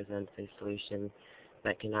 as it presents a solution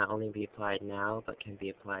that can not only be applied now but can be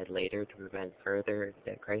applied later to prevent further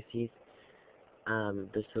debt crises.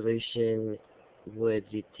 The solution would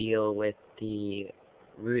deal with the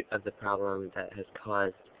root of the problem that has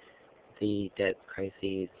caused the debt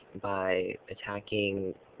crises by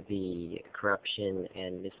attacking the corruption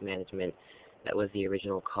and mismanagement that was the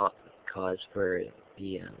original cause for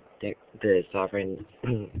the sovereign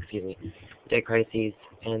debt crises,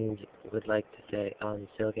 and would like to say,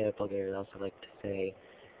 Delegate of Bulgaria would also like to say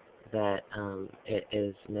that it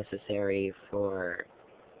is necessary for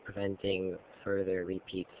preventing further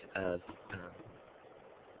repeats of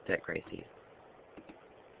debt crises.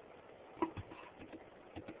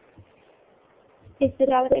 Is the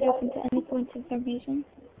delegate open to any points of information?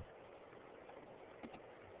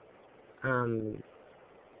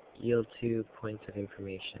 Yield to points of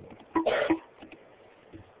information.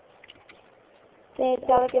 The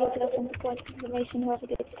delegate is open to points of information. Whoever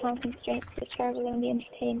gets time constraints, the chair will only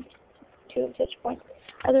entertain 2 of such points.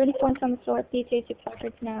 Are there any points on the floor? Please raise your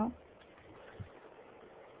placards now.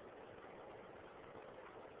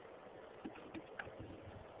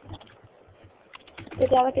 The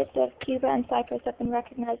delegates of Cuba and Cyprus have been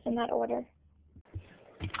recognized in that order.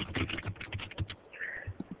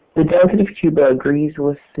 The delegate of Cuba agrees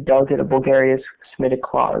with the delegate of Bulgaria's submitted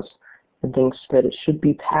clause and thinks that it should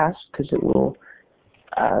be passed because it will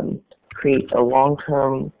create a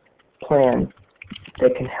long-term plan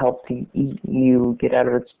that can help the EU get out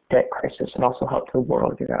of its debt crisis and also help the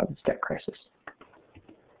world get out of its debt crisis.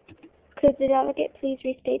 Could the delegate please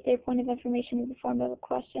restate their point of information in the form of a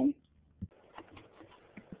question?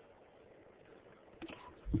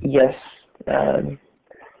 Yes,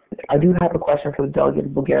 I do have a question for the delegate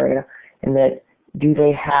of Bulgaria, in that do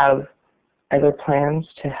they have other plans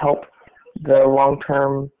to help the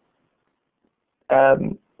long-term,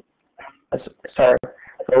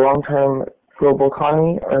 global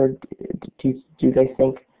economy, or do they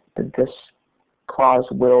think that this clause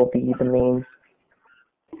will be the main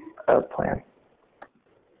plan?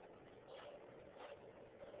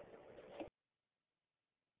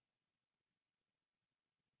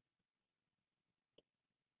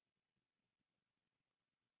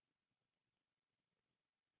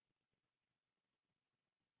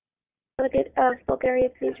 Delegate of Bulgaria,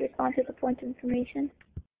 please respond to the point of information.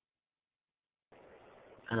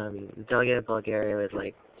 The delegate of Bulgaria would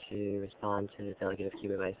like to respond to the delegate of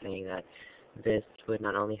Cuba by saying that this would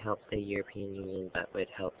not only help the European Union, but would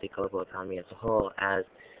help the global economy as a whole, as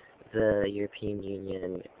the European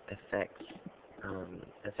Union affects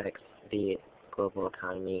the global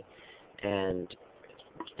economy, and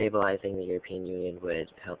stabilizing the European Union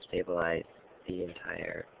would help stabilize the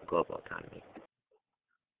entire global economy.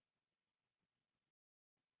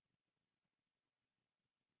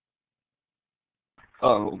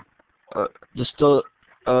 To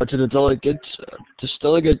the delegate, this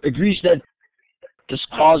delegate agrees that this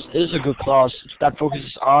clause is a good clause that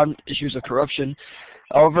focuses on issues of corruption.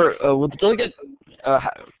 However,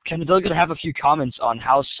 can the delegate have a few comments on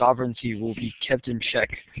how sovereignty will be kept in check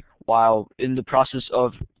while in the process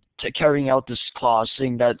of carrying out this clause,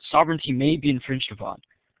 saying that sovereignty may be infringed upon?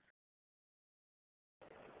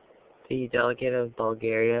 The delegate of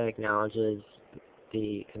Bulgaria acknowledges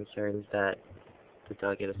the concerns that the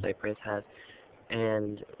delegate of Cyprus has,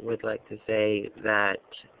 and would like to say that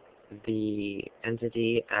the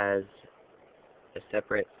entity, as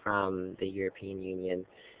separate from the European Union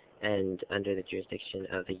and under the jurisdiction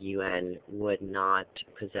of the UN, would not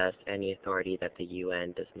possess any authority that the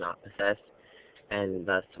UN does not possess, and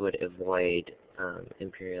thus would avoid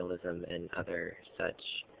imperialism and other such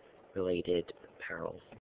related perils.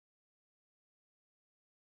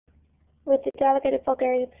 Would the delegate of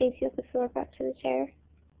Bulgaria please yield the floor back to the chair?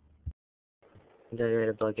 The delegate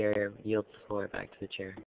of Bulgaria yields the floor back to the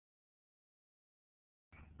chair.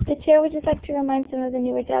 The chair would just like to remind some of the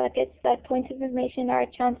newer delegates that points of information are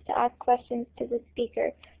a chance to ask questions to the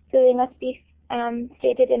speaker, so they must be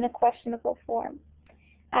stated in a questionable form.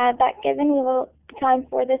 That given time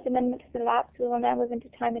for this amendment to elapse, we will now move into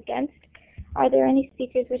time against. Are there any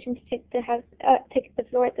speakers wishing to take the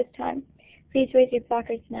floor at this time? Please raise your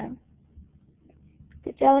placards now.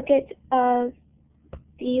 The delegate of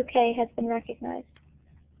the UK has been recognized.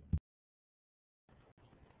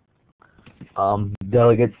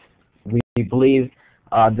 Delegates, we believe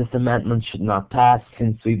this amendment should not pass,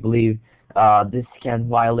 since we believe this can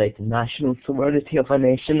violate the national sovereignty of a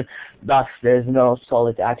nation. Thus, there is no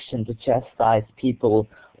solid action to chastise people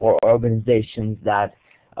or organizations that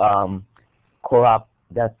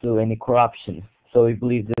do any corruption. So we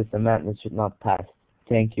believe this amendment should not pass.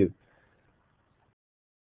 Thank you.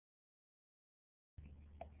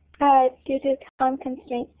 Due to time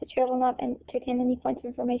constraints, the chair will not entertain any points of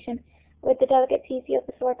information. Would the delegate please yield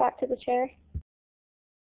the floor back to the chair?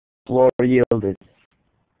 Floor yielded.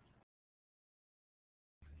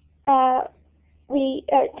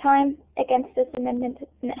 Time against this amendment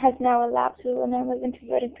has now elapsed. We will now move into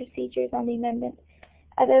voting procedures on the amendment.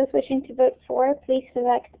 Those wishing to vote for, please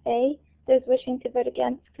select A. Those wishing to vote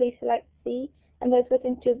against, please select C. And those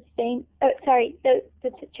wishing to abstain,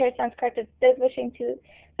 the chair stands corrected. Those wishing to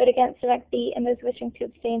vote against, select B. And those wishing to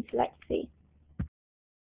abstain, select C.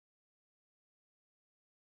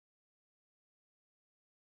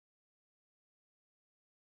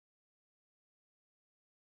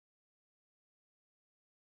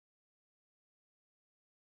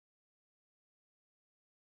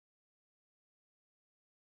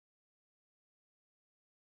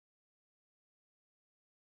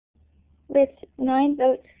 With 9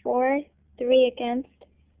 votes for, 3 against,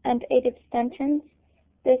 and 8 abstentions,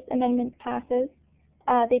 this amendment passes.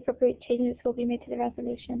 The appropriate changes will be made to the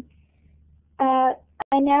resolution. I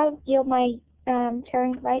now yield my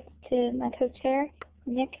chairing rights to my co-chair,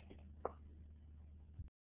 Nick.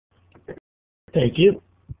 Thank you.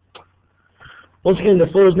 Once again, the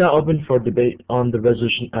floor is now open for debate on the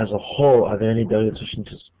resolution as a whole. Are there any delegates wishing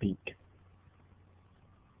to speak?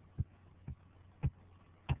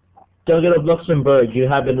 Delegate of Luxembourg, you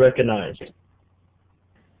have been recognized.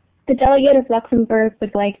 The delegate of Luxembourg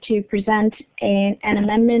would like to present an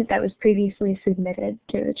amendment that was previously submitted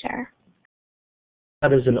to the chair.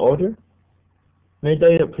 That is in order. May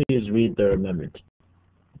the delegate please read their amendment?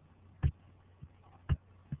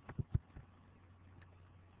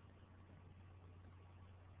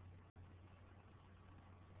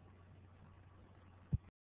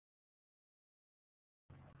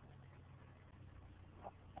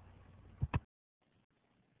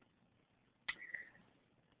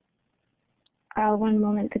 One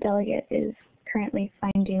moment, the delegate is currently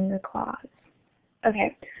finding the clause.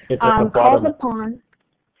 Okay. Calls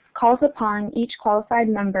upon each qualified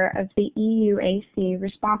member of the EUAC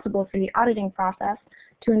responsible for the auditing process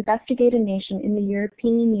to investigate a nation in the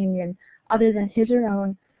European Union other than his or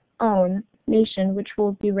own nation, which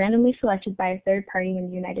will be randomly selected by a third party in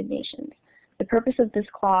the United Nations. The purpose of this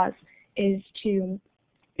clause is to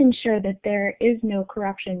ensure that there is no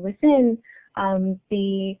corruption within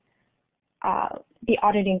the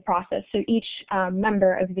auditing process. So each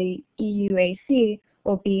member of the EUAC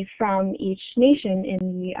will be from each nation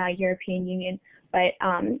in the European Union, but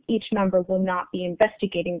each member will not be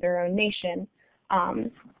investigating their own nation.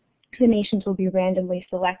 The nations will be randomly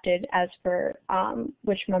selected as for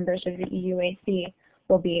which members of the EUAC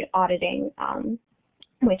will be auditing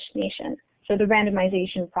which nation. So the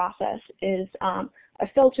randomization process is a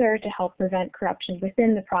filter to help prevent corruption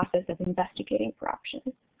within the process of investigating corruption.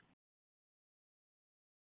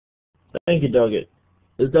 Thank you, delegate.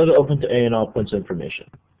 Is delegate open to any and all points of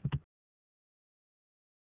information?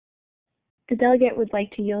 The delegate would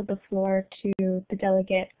like to yield the floor to the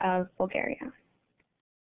delegate of Bulgaria.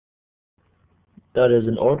 That is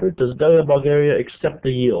in order. Does the delegate of Bulgaria accept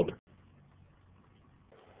the yield?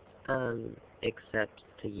 Accept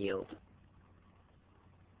to yield.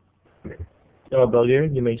 Delegate of Bulgaria,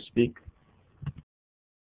 you may speak.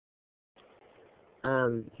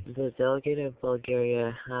 The delegate of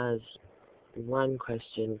Bulgaria has one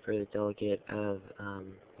question for the delegate of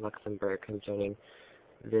Luxembourg concerning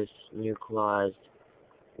this new clause.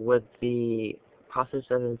 Would the process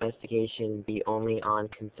of investigation be only on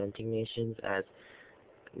consenting nations? As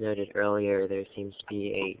noted earlier, there seems to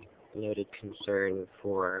be a noted concern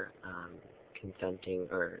for consenting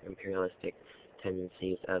or imperialistic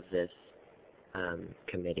tendencies of this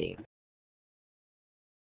committee.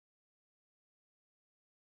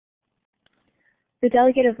 The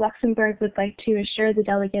delegate of Luxembourg would like to assure the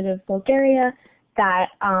delegate of Bulgaria that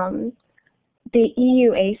the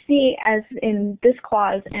EUAC, as in this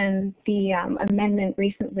clause and the amendment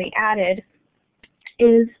recently added,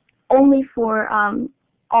 is only for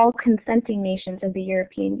all consenting nations of the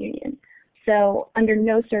European Union. So under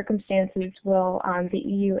no circumstances will the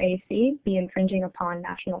EUAC be infringing upon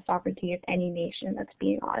national sovereignty of any nation that's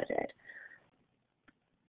being audited.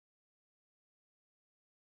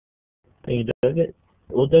 Thank you, delegate.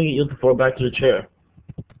 Will delegate yield the floor back to the chair?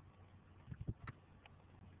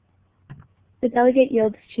 The delegate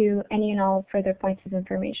yields to any and all further points of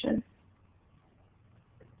information.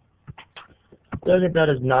 Delegate, that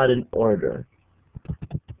is not in order.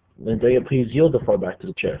 Then delegate, please yield the floor back to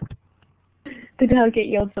the chair. The delegate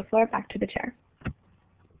yields the floor back to the chair.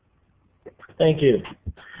 Thank you.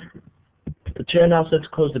 The chair now sets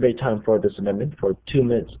close debate time for this amendment for 2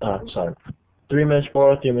 minutes, 3 minutes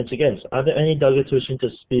for, 3 minutes against. Are there any delegates wishing to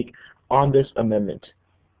speak on this amendment?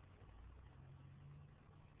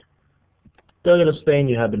 Delegate of Spain,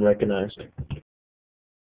 you have been recognized.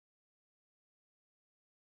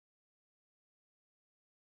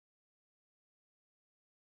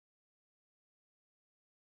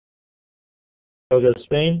 Delegate of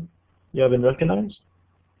Spain, you have been recognized.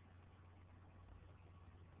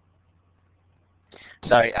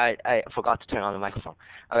 Sorry, I forgot to turn on the microphone.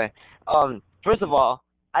 Okay. First of all,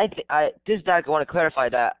 this delegate want to clarify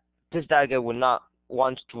that this delegate would not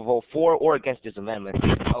want to vote for or against this amendment.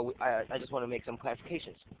 I just want to make some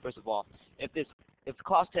clarifications. First of all, if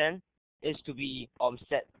clause 10 is to be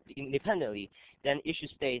set independently, then it should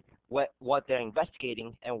state what they're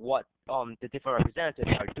investigating and what the different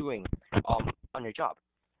representatives are doing on their job.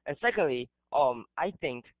 And secondly, I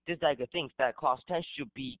think this delegate thinks that clause 10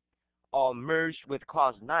 should be merged with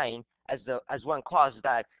clause 9 as one clause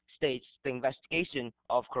that states the investigation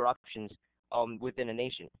of corruptions within a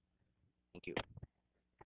nation. Thank you.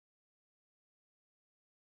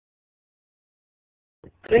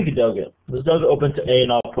 Thank you, Delegate. Is Delegate open to A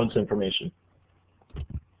and all points of information?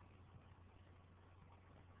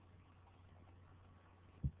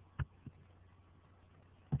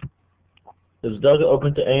 Is Delegate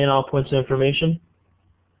open to A and all points of information?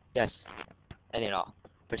 Yes, any and all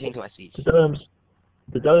pertaining to my speech.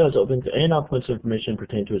 The delegate is open to A and all points of information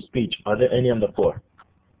pertaining to his speech. Are there any on the floor?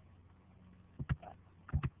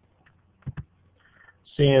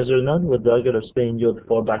 Seeing as there are none, would the delegate of Spain yield the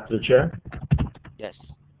floor back to the chair? Yes.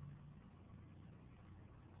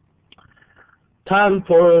 Time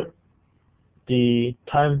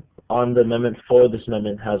on the amendment for this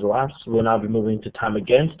amendment has elapsed. We'll now be moving to time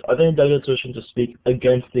against. Are there any delegates wishing to speak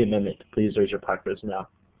against the amendment? Please raise your placards now.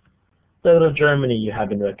 Delegate of Germany, you have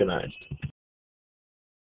been recognized.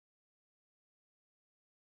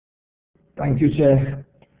 Thank you, Chair.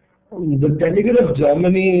 The delegate of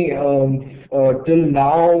Germany till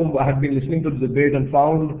now had been listening to the debate and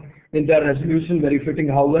found in their resolution very fitting.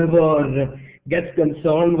 However, gets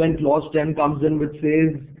concerned when Clause 10 comes in, which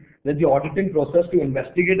says that the auditing process to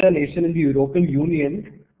investigate a nation in the European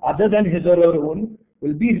Union, other than his or her own,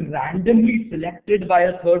 will be randomly selected by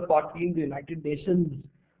a third party in the United Nations.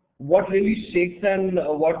 What really shakes and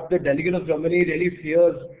what the delegate of Germany really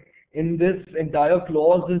fears in this entire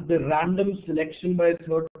clause is the random selection by a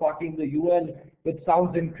third party in the UN, which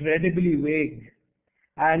sounds incredibly vague,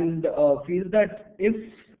 and feels that if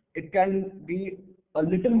it can be a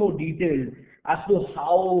little more detailed as to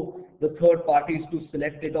how the third party is to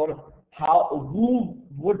select it, or who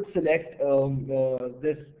would select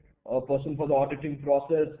this person for the auditing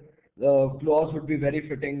process, the clause would be very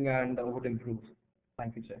fitting and would improve.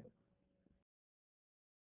 Thank you, Chair.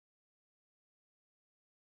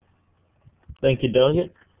 Thank you,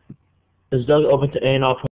 Delegate. Is Delegate open to A and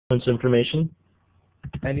all points of information?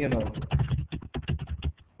 Any and all.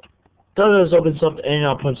 Delegate is open to A and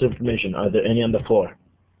all points of information. Are there any on the floor?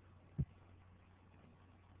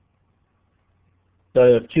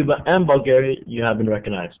 Delegate of Cuba and Bulgaria, you have been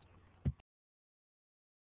recognized.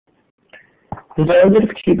 The delegate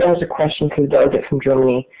of Cuba has a question for the delegate from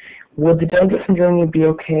Germany. Would the delegate from Germany be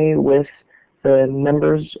okay with the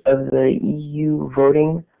members of the EU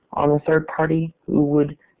voting on the third party who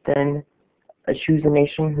would then choose a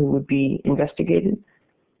nation who would be investigated?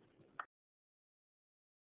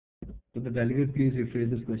 Would the delegate please rephrase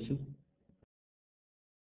this question?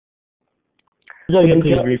 Delegate,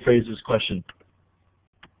 please rephrase this question.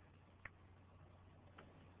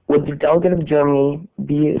 Would the delegate of Germany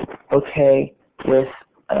be okay with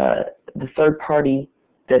the third party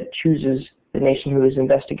that chooses the nation who is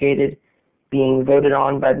investigated being voted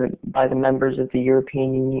on by the members of the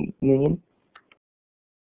European Union?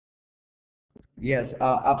 Yes,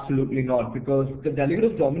 absolutely not, because the delegate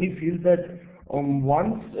of Germany feels that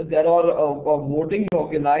once there are voting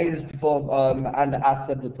organized for and as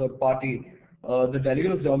said the third party, the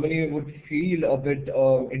delegate of Germany would feel a bit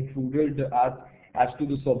intruded as to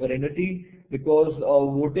the sovereignty, because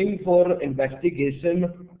voting for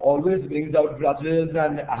investigation always brings out grudges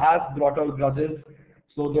and has brought out grudges.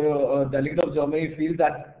 So the delegate of Germany feels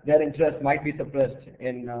that their interest might be suppressed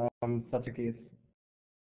in such a case.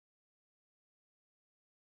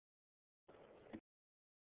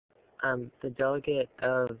 The delegate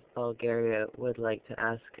of Bulgaria would like to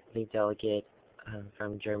ask the delegate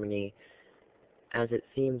from Germany, as it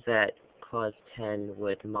seems that Clause 10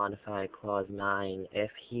 would modify Clause 9,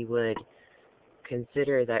 if he would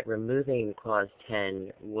consider that removing Clause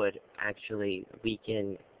 10 would actually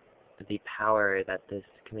weaken the power that this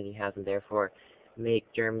committee has, and therefore make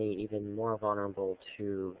Germany even more vulnerable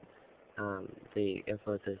to the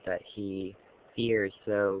influences that he fears.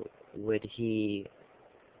 So would he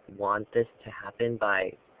want this to happen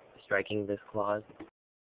by striking this clause?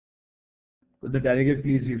 Would the delegate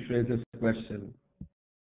please rephrase this question?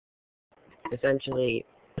 Essentially,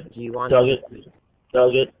 do you want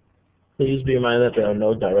Delegate, please be reminded that there are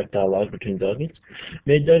no direct dialogue between delegates.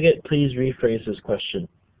 May delegate please rephrase this question?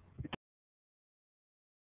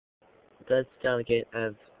 Does delegate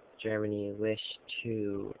of Germany wish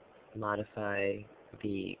to modify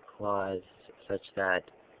the clause such that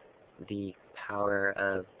the power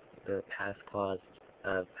of the past clause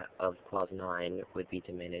of Clause 9 would be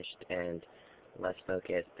diminished and less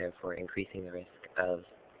focused, therefore increasing the risk of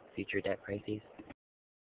future debt crises?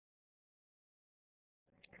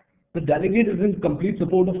 The delegate is in complete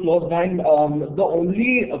support of Clause 9. The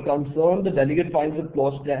only concern the delegate finds with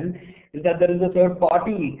Clause 10 is that there is a third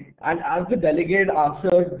party, and as the delegate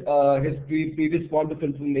answered his previous point of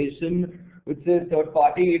information, which says third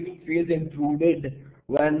party, it feels intruded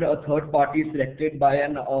when a third party is selected by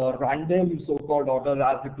an random so-called order,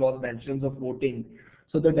 as the clause mentions, of voting.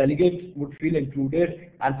 So the delegate would feel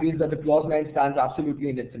intruded and feels that the Clause 9 stands absolutely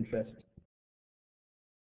in its interest.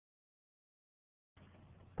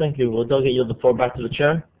 Thank you. Will delegate yield the floor back to the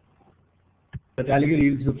chair? The delegate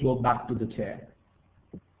yields the floor back to the chair.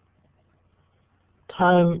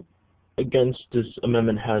 Time against this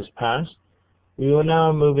amendment has passed. We will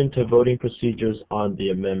now move into voting procedures on the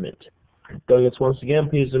amendment. Delegates, once again,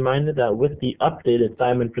 please reminded that with the updated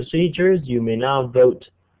time and procedures, you may now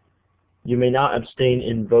abstain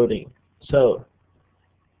in voting. So,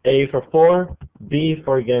 A for B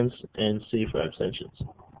for against, and C for abstentions.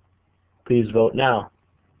 Please vote now.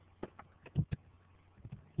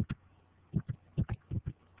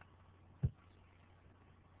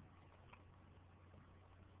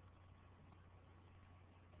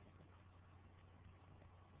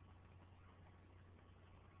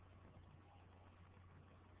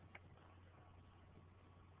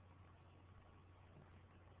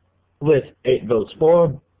 With 8 votes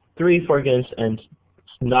for, 3 for against, and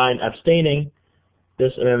 9 abstaining,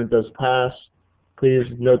 this amendment does pass. Please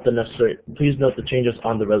note the changes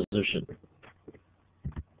on the resolution.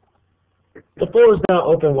 The floor is now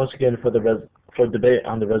open once again for debate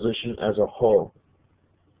on the resolution as a whole.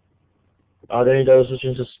 Are there any delegates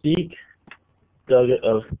wishing to speak? Delegate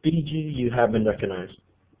of Fiji, you have been recognized.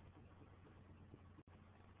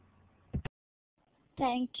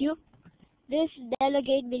 Thank you. This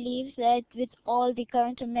delegate believes that with all the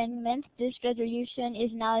current amendments, this resolution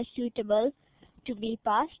is now suitable to be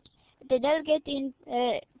passed. The delegate in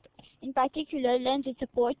particular lends its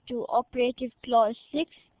support to Operative Clause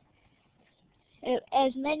 6.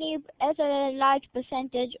 As a large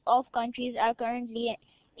percentage of countries are currently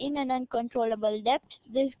in an uncontrollable debt,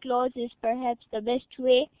 this clause is perhaps the best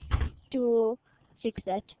way to fix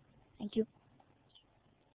that. Thank you.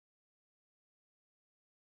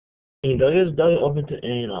 Any delegates? Delegate open to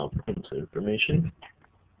any points of information.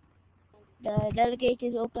 The delegate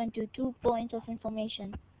is open to 2 points of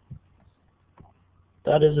information.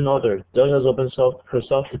 That is in order. Delegate has opened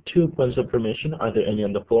herself to 2 points of information. Are there any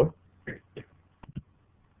on the floor?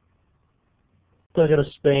 Delegate of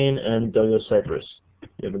Spain and Delegate of Cyprus.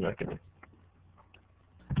 You have been recognized.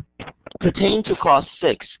 Pertaining to Clause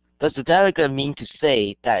 6, does the delegate mean to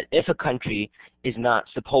say that if a country is not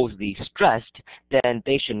supposedly stressed, then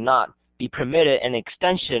they should not be permitted an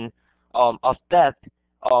extension of debt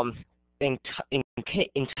in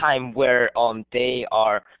time where they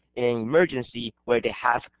are in an emergency where they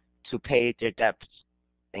have to pay their debts?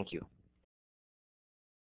 Thank you.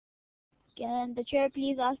 Can the chair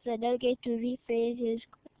please ask the delegate to rephrase his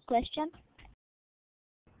question?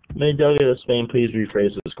 May Delegate of Spain please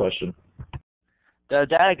rephrase this question? The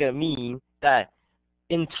delegate mean that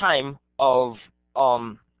in time of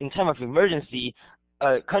emergency,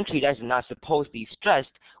 a country that is not supposedly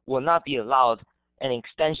stressed will not be allowed an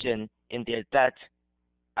extension in their debt,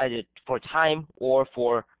 either for time or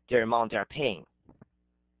for their amount they are paying.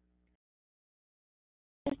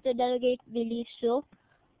 Does the delegate believe so?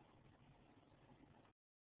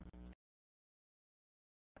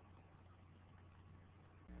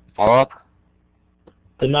 Follow up?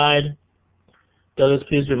 Denied. Delegates,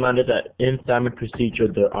 please reminded that in time and procedure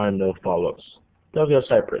there are no follow-ups. Delegate of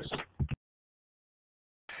Cyprus.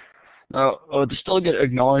 This delegate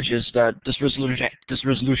acknowledges that this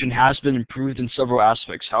resolution has been improved in several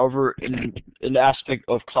aspects. However, in the aspect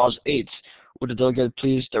of Clause 8, would the delegate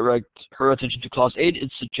please direct her attention to Clause 8?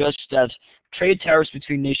 It suggests that trade tariffs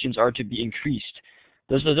between nations are to be increased.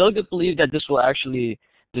 Does the delegate believe that this will actually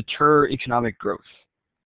deter economic growth?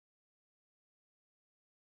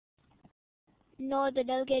 No, the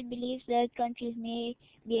delegate believes that countries may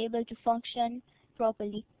be able to function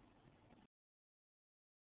properly.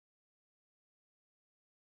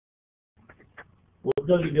 Will the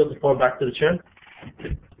delegate yield the floor back to the chair?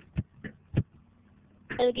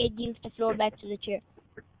 Delegate yields the floor back to the chair.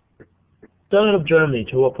 Delegate of Germany,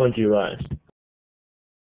 to what point do you rise?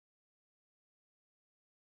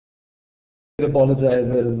 I apologize,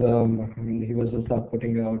 he was just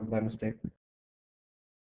putting out by mistake.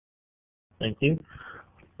 Thank you.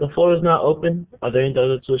 The floor is now open. Are there any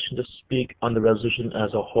delegates wishing to speak on the resolution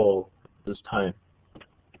as a whole this time?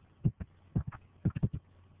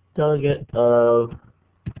 Delegate of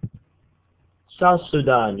South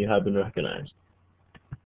Sudan, you have been recognized.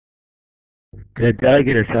 The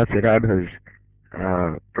delegate of South Sudan has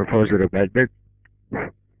propose an amendment.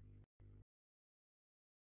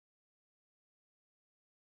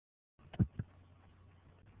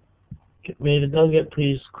 May the delegate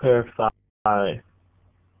please clarify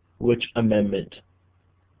which amendment?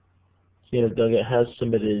 See, the delegate has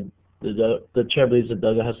submitted, the chair believes the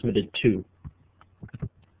delegate has submitted two.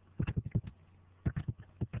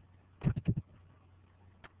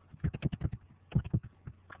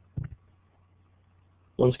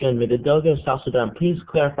 Once again, may the delegate of South Sudan please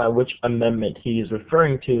clarify which amendment he is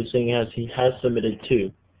referring to, seeing as he has submitted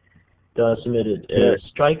two. The submitted a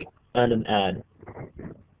strike and an add.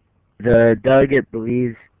 The delegate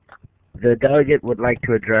would like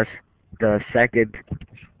to address the second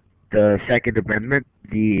amendment,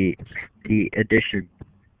 the addition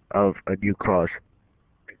of a new clause.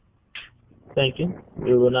 Thank you.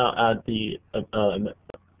 We will now add the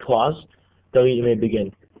clause. Delegate, you may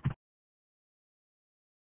begin.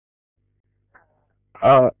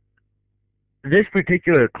 This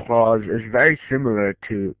particular clause is very similar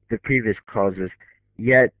to the previous clauses,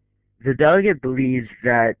 yet the delegate believes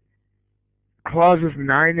that clauses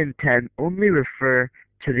 9 and 10 only refer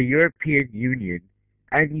to the European Union,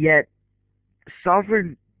 and yet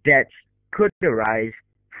sovereign debts could arise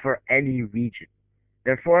for any region.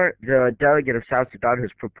 Therefore, the delegate of South Sudan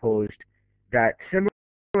has proposed that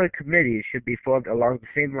similar committees should be formed along the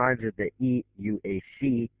same lines as the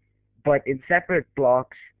EUAC, but in separate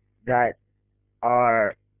blocks that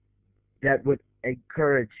would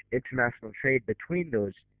encourage international trade between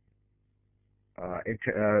those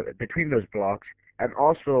blocks, and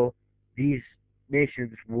also these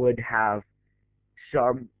nations would have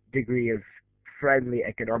some degree of friendly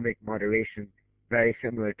economic moderation, very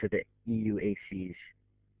similar to the EUAC's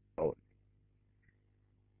own.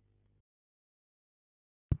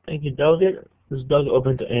 Thank you, delegate. Is delegate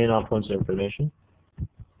open to any and all points of information?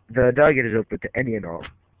 The delegate is open to any and all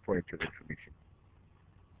points of information.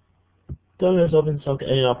 Delegate is open to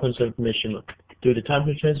any and all points of information. Due to time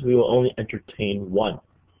constraints, we will only entertain one.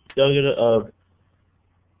 Delegate of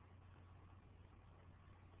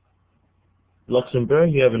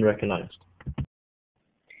Luxembourg, you have been recognized.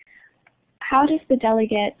 How does the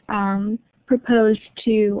delegate propose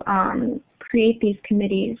to create these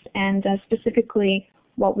committees, and specifically,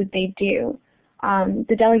 what would they do?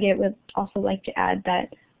 The delegate would also like to add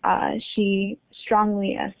that she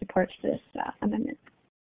strongly supports this amendment.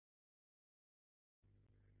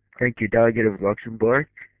 Thank you, delegate of Luxembourg.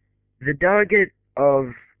 The delegate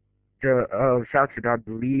of South Sudan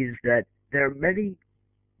believes that there are many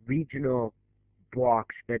regional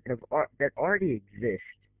blocks that already exist.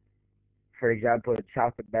 For example, in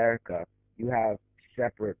South America, you have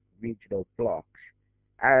separate regional blocks,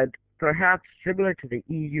 and perhaps similar to the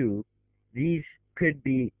EU, these could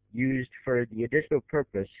be used for the additional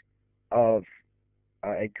purpose of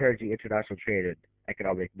encouraging international trade and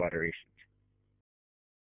economic moderation.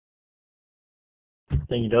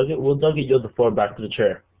 Thank you, delegate. Will delegate yield the floor back to the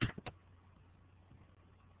chair?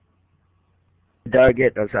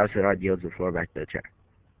 Delegate of South Sudan yields the floor back to the chair.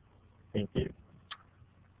 Thank you.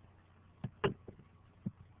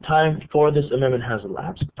 Time for this amendment has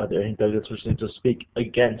elapsed. Are there any delegates wishing to speak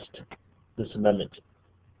against this amendment?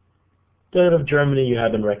 Delegate of Germany, you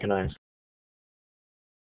have been recognized.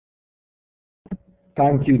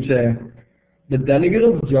 Thank you, Chair. The delegate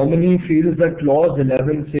of Germany feels that Clause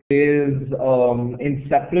 11 says in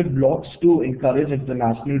separate blocks to encourage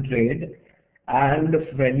international trade and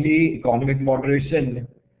friendly economic moderation.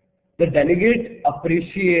 The delegate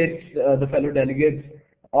appreciates the fellow delegates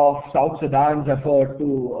of South Sudan's effort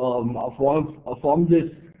to form this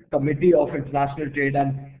Committee of International Trade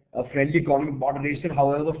and Friendly Economic Moderation.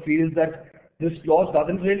 However, feels that this clause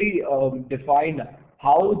doesn't really define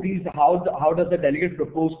how does the delegate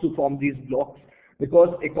propose to form these blocks,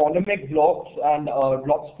 because economic blocks and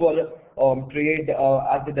blocks for trade,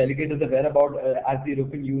 as the delegate is aware about, as the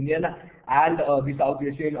European Union and the South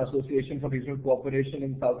Asian Association for Regional Cooperation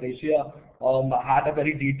in South Asia had a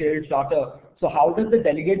very detailed charter. So how does the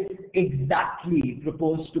delegate exactly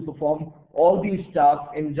propose to perform all these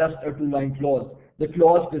tasks in just a two-line clause? The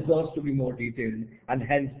clause deserves to be more detailed, and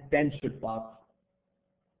hence 10 should pass.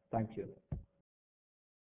 Thank you.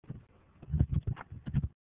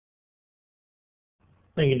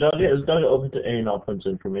 Thank you, delegate. Is delegate open to any and all points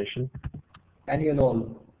of information? Any and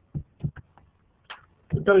all.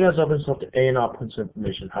 The delegate has opened himself to any and all points of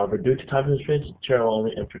information. However, due to time constraints, the chair will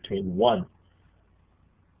only entertain one.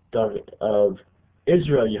 Delegate of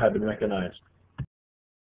Israel, you have been recognized.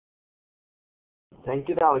 Thank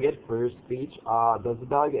you, delegate, for your speech. Does the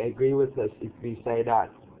delegate agree with us if we say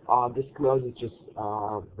that this clause is just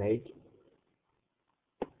vague?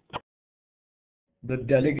 The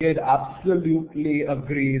delegate absolutely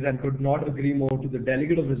agrees and could not agree more to the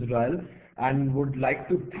delegate of Israel, and would like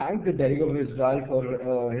to thank the delegate of Israel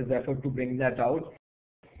for his effort to bring that out,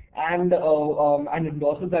 and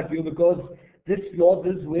endorses that view, because this clause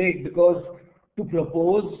is vague, because to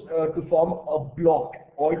propose to form a bloc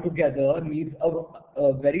altogether needs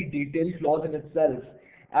a very detailed clause in itself,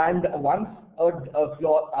 and once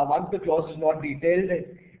the clause is not detailed,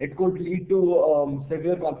 it could lead to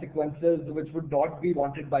severe consequences which would not be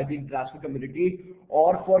wanted by the international community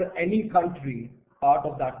or for any country part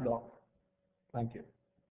of that bloc. Thank you.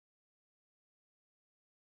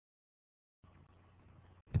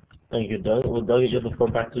 Thank you, Doug. Will Doug give the floor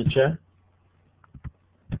back to the chair?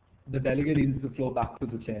 The delegate yields the floor back to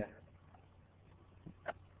the chair.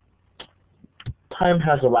 Time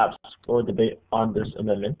has elapsed for debate on this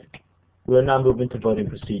amendment. We will now move into voting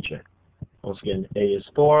procedure. Once again, A is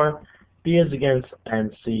for, B is against,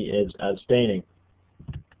 and C is abstaining.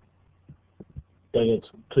 Delegates,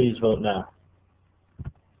 please vote now.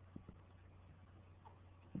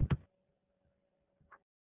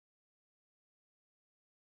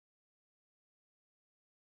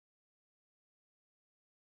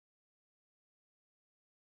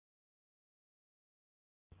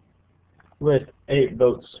 With 8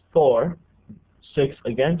 votes for, 6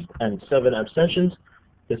 against, and 7 abstentions,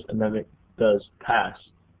 this amendment does pass.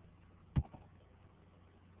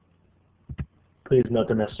 Please note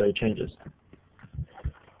the necessary changes.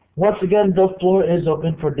 Once again, the floor is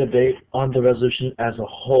open for debate on the resolution as a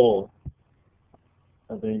whole.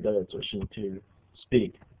 Are there any delegates wishing to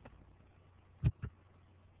speak?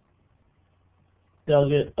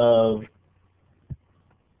 Delegate of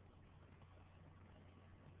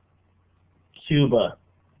Cuba,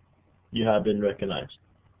 you have been recognized.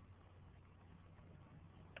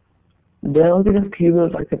 Delegate of Cuba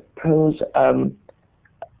would like to propose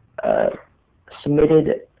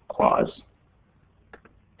submitted clause.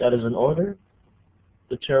 That is in order.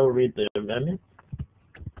 The chair will read the amendment.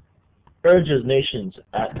 Urges nations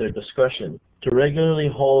at their discretion to regularly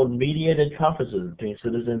hold mediated conferences between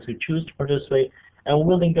citizens who choose to participate and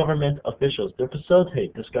willing government officials to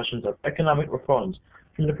facilitate discussions of economic reforms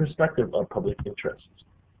from the perspective of public interests.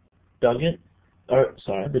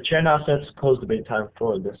 The chair now sets close debate time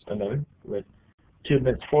for this amendment with 2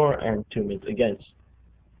 minutes for and 2 minutes against.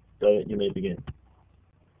 Delegate, you may begin.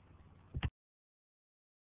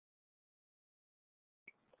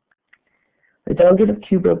 The delegate of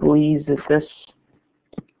Cuba believes that this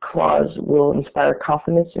clause will inspire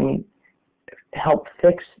confidence and help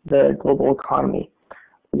fix the global economy.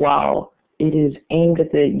 While it is aimed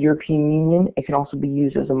at the European Union, it can also be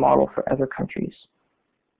used as a model for other countries.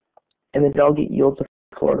 And the delegate yields the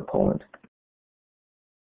floor to Poland.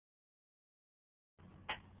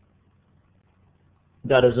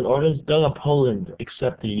 That is in order. Does Poland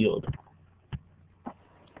accept the yield?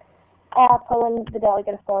 Poland, the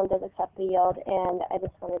delegate of Poland does accept the yield, and I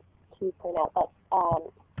just wanted to point out that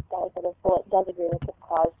delegate of Poland does agree with this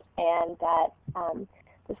clause, and that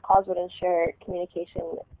this clause would ensure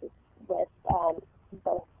communication with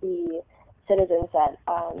both the citizens that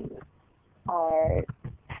are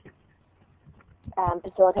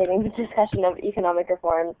facilitating the discussion of economic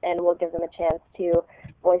reforms, and will give them a chance to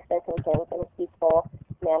voice their concerns in a peaceful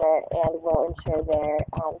manner, and will ensure their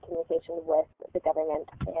communication with the government,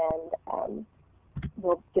 and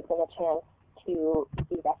will give them a chance to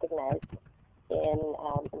be recognized in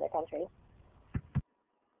their country.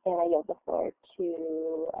 And I yield the floor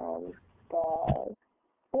to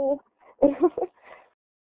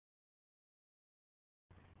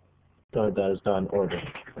That is not in order.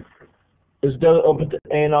 Is Doug open to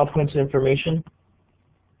A&R points of information?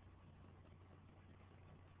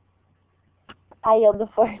 I yield the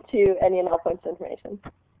floor to any and all points of information.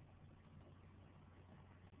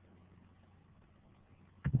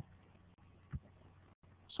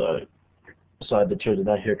 Sorry, the chair did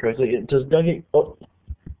not hear correctly. Is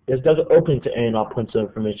Doug open to A&R points of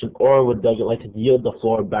information, or would Doug like to yield the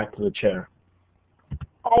floor back to the chair?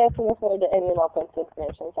 I open the floor to any and all points of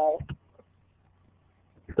information, sorry.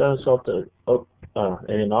 That is all to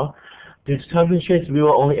A&R. Due to time constraints, we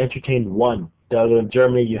will only entertain one. Delegate of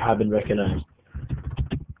Germany, you have been recognized.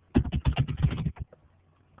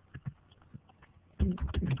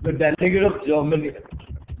 The delegate of Germany,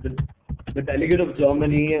 the delegate of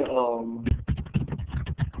Germany,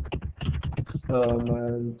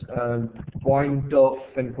 point of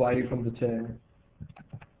inquiry from the chair.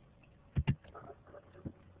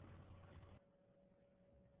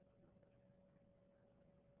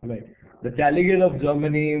 Right. The delegate of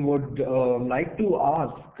Germany would like to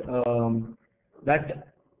ask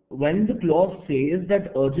that when the clause says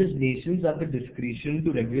that urges nations at the discretion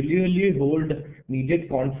to regularly hold immediate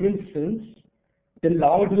conferences, till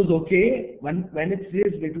now it was okay when it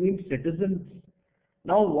says between citizens.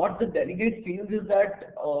 Now what the delegate feels is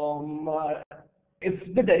that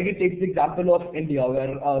if the delegate takes the example of India, where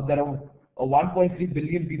there are 1.3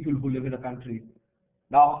 billion people who live in a country.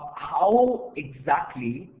 Now, how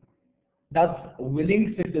exactly does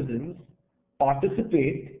willing citizens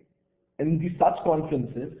participate in such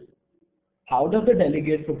conferences? How does the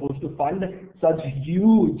delegate propose to fund such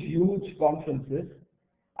huge conferences,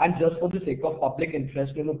 and just for the sake of public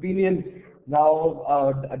interest and opinion?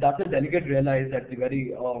 Now, does the delegate realize that the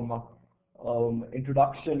very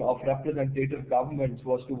introduction of representative governments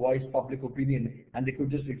was to voice public opinion, and they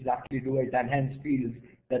could just exactly do it, and hence feels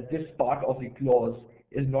that this part of the clause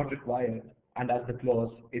is not required, and as the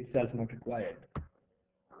clause itself not required?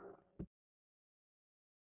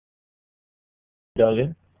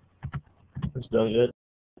 Delegate? Is Delegate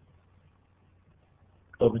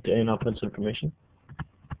open to any offensive information?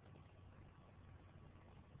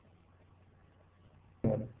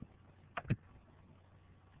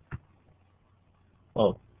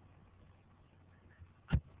 Oh.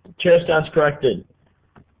 Chair stands corrected.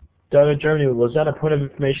 Delegate Germany, was that a point of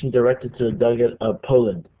information directed to the delegate of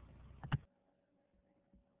Poland?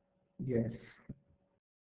 Yes.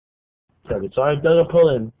 Sorry, delegate of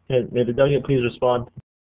Poland. May the delegate please respond?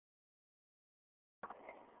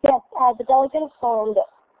 Yes, the delegate of Poland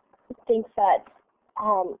thinks that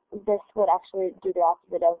this would actually do the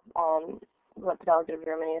opposite of what the delegate of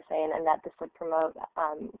Germany is saying, and that this would promote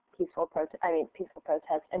peaceful protests and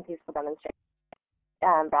peaceful demonstrations,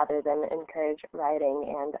 rather than encourage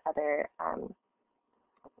rioting and other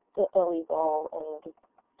illegal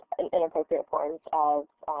and inappropriate forms of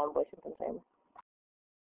voicing concern.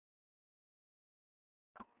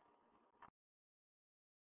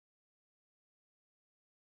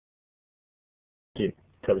 Thank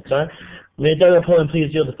you. Sorry. May the delegate of Poland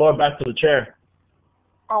please yield the floor back to the chair?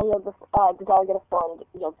 I yield the delegate of Poland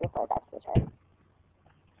yields the floor back to the chair.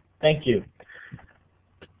 Thank you.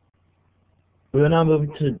 We will now move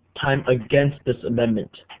to time against this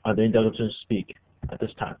amendment. Are there any delegates to speak at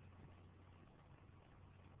this time?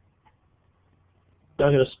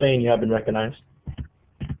 Delegate of Spain, you have been recognized.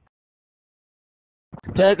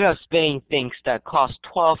 Delegate of Spain thinks that Clause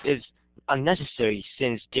 12 is unnecessary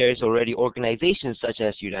since there is already organizations such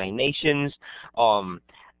as United Nations,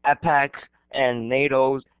 APEC, and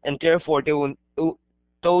NATO, and therefore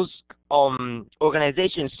those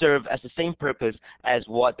organizations serve as the same purpose as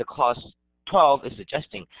what the Clause 12 is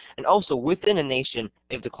suggesting. And also within a nation,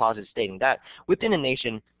 if the clause is stating that, within a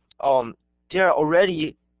nation, there are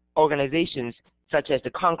already organizations such as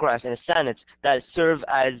the Congress and the Senate that serve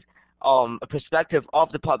as a perspective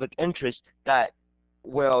of the public interest that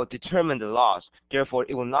will determine the laws. Therefore,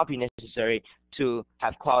 it will not be necessary to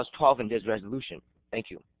have Clause 12 in this resolution. Thank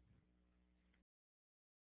you.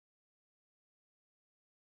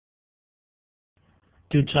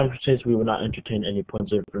 Due to time constraints, we will not entertain any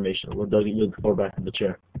points of information. We'll yield the floor back to the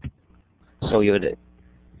chair. So yielded.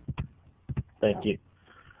 Thank you.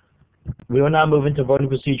 We will now move into voting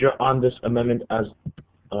procedure on this amendment as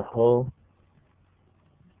a whole.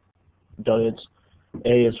 Delegates,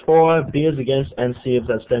 A is for, B is against, and C is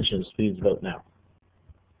abstentions. Please vote now.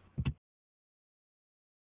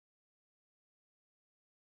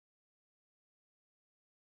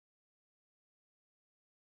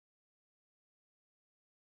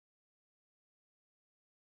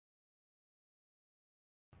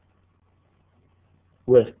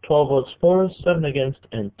 With 12 votes for, 7 against,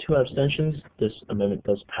 and 2 abstentions, this amendment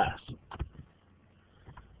does pass.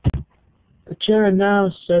 The chair now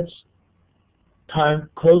sets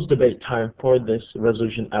close debate time for this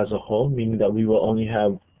resolution as a whole, meaning that we will only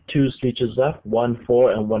have 2 speeches left, 1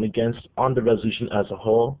 for and 1 against, on the resolution as a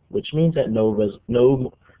whole, which means that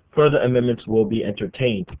no further amendments will be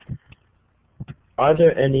entertained. Are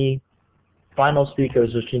there any final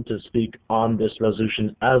speakers wishing to speak on this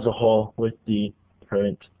resolution as a whole with the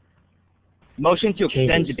current motion to extend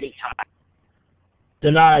changes? debate time?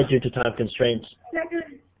 Denied due to time constraints.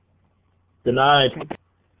 Denied.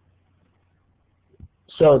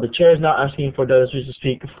 So the chair is now asking for those who to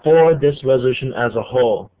speak for this resolution as a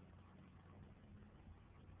whole.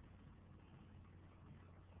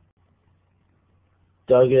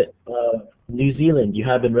 Delegate of New Zealand, you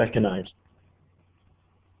have been recognized.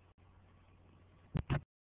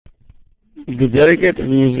 The delegate of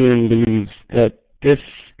New Zealand believes that this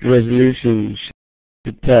resolution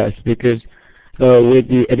should pass because with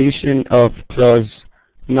the addition of clause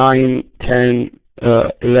 9, 10,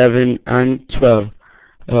 11, and 12,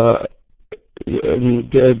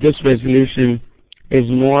 this resolution is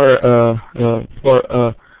more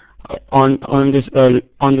on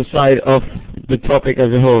the side of the topic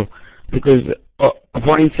as a whole, because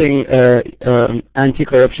appointing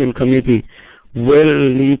anti-corruption committee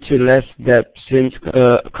will lead to less debt, since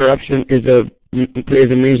corruption plays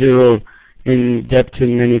a major role in debt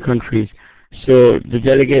in many countries. So the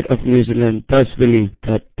delegate of New Zealand does believe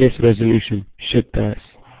that this resolution should pass.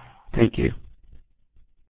 Thank you.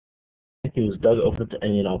 Thank you. Is Doug open to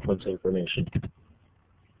any and all points of information?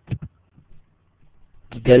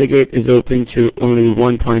 The delegate is open to only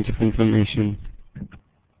one point of information.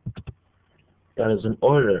 That is an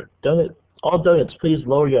order. All delegates, please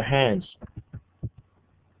lower your hands.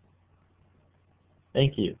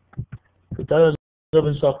 Thank you. The delegate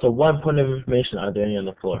opens himself to one point of information. Are there any on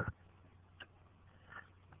the floor?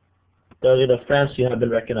 Delegate of France, you have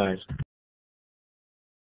been recognized.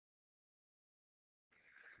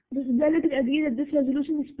 Does the delegate agree that this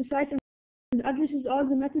resolution is precise and addresses all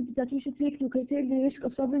the methods that we should take to curtail the risk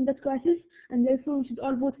of sovereign debt crisis, and therefore we should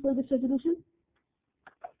all vote for this resolution?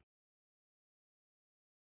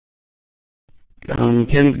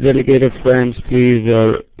 Can the delegate of France please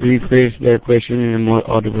rephrase their question in a more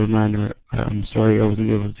audible manner? I'm sorry, I wasn't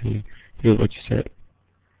able to hear what you said.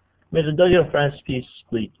 May the delegate of France please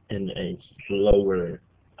speak in a slower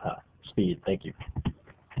speed. Thank you.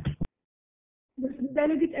 Does the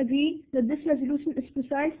delegate agree that this resolution is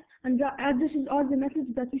precise and addresses all the methods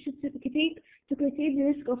that we should take to curtail the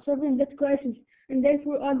risk of sovereign debt crisis, and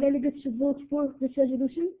therefore all delegates should vote for this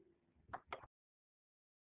resolution?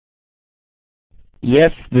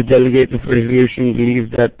 Yes, the delegate of resolution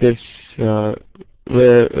believes that this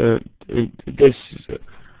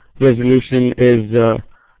resolution is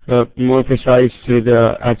more precise to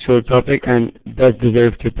the actual topic and does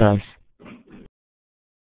deserve to pass.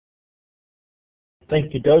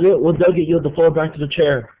 Thank you, delegate. Will delegate yield the floor back to the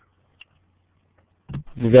chair?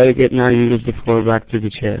 The delegate now yields the floor back to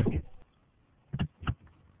the chair.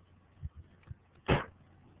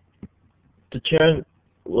 The chair.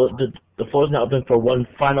 The floor is now open for one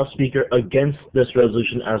final speaker against this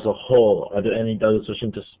resolution as a whole. Are there any delegates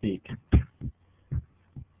wishing to speak?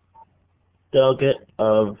 Delegate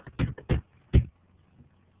of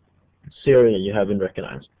Syria, you have been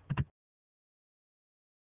recognized.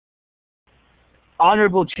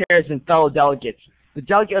 Honorable chairs and fellow delegates, the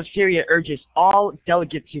delegate of Syria urges all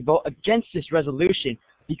delegates to vote against this resolution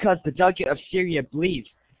because the delegate of Syria believes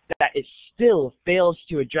that it still fails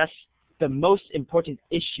to address the most important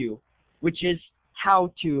issue, which is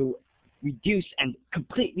how to reduce and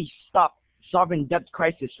completely stop sovereign debt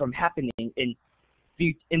crisis from happening in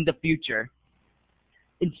the future.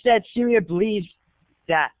 Instead, Syria believes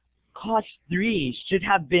that Clause 3 should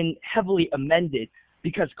have been heavily amended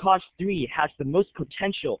because Clause 3 has the most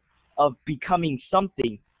potential of becoming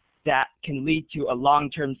something that can lead to a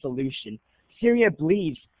long-term solution. Syria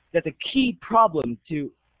believes that the key problem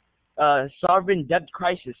to sovereign debt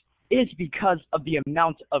crisis is because of the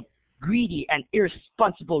amount of greedy and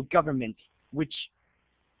irresponsible governments which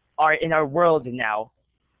are in our world now.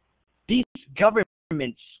 These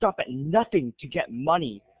governments stop at nothing to get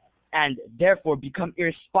money and therefore become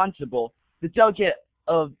irresponsible. The delegate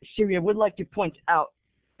of Syria would like to point out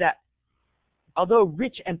that although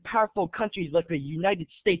rich and powerful countries like the United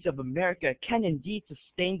States of America can indeed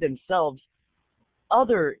sustain themselves,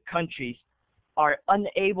 other countries are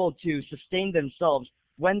unable to sustain themselves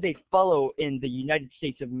when they follow in the United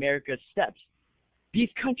States of America's steps. These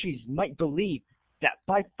countries might believe that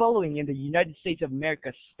by following in the United States of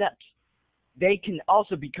America's steps, they can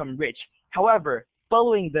also become rich. However,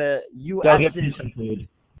 following the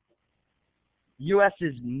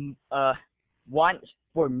U.S.'s want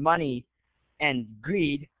for money and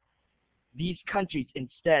greed, these countries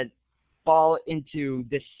instead fall into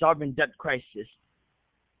this sovereign debt crisis.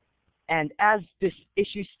 And as this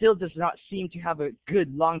issue still does not seem to have a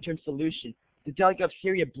good long-term solution, the delegate of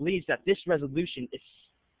Syria believes that this resolution is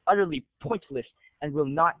utterly pointless and will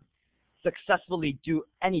not successfully do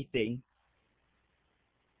anything.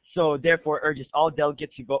 So therefore urges all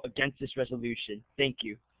delegates to vote against this resolution. Thank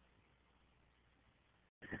you.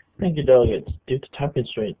 Thank you, delegates. Due to time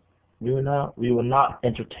constraint, we will not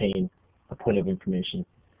entertain a point of information.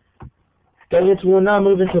 Delegates, we will now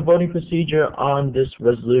move into voting procedure on this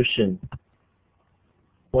resolution.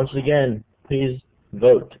 Once again, please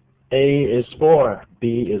vote. A is for,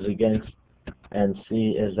 B is against, and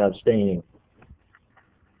C is abstaining.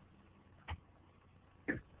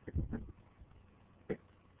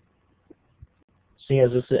 Seeing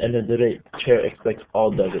as this is the end of the debate, the chair expects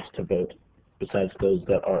all delegates to vote, besides those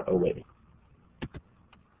that are away.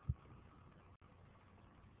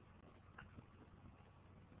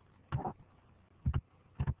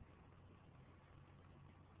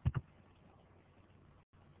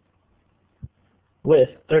 With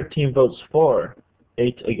 13 votes for,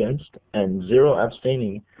 8 against, and 0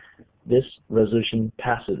 abstaining, this resolution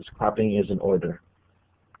passes. Clapping is in order.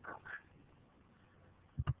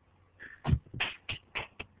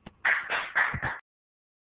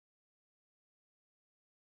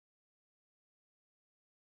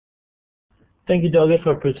 Thank you, Delegate,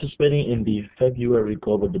 for participating in the February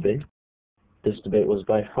Global Debate. This debate was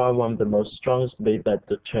by far one of the most strongest debate that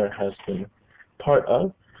the chair has been part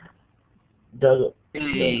of. The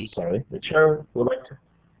chair would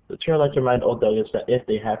like to remind all delegates that if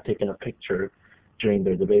they have taken a picture during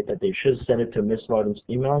their debate, that they should send it to Ms. Martin's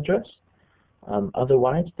email address.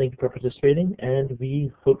 Otherwise, thank you for participating, and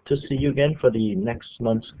we hope to see you again for the next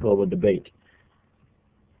month's global debate.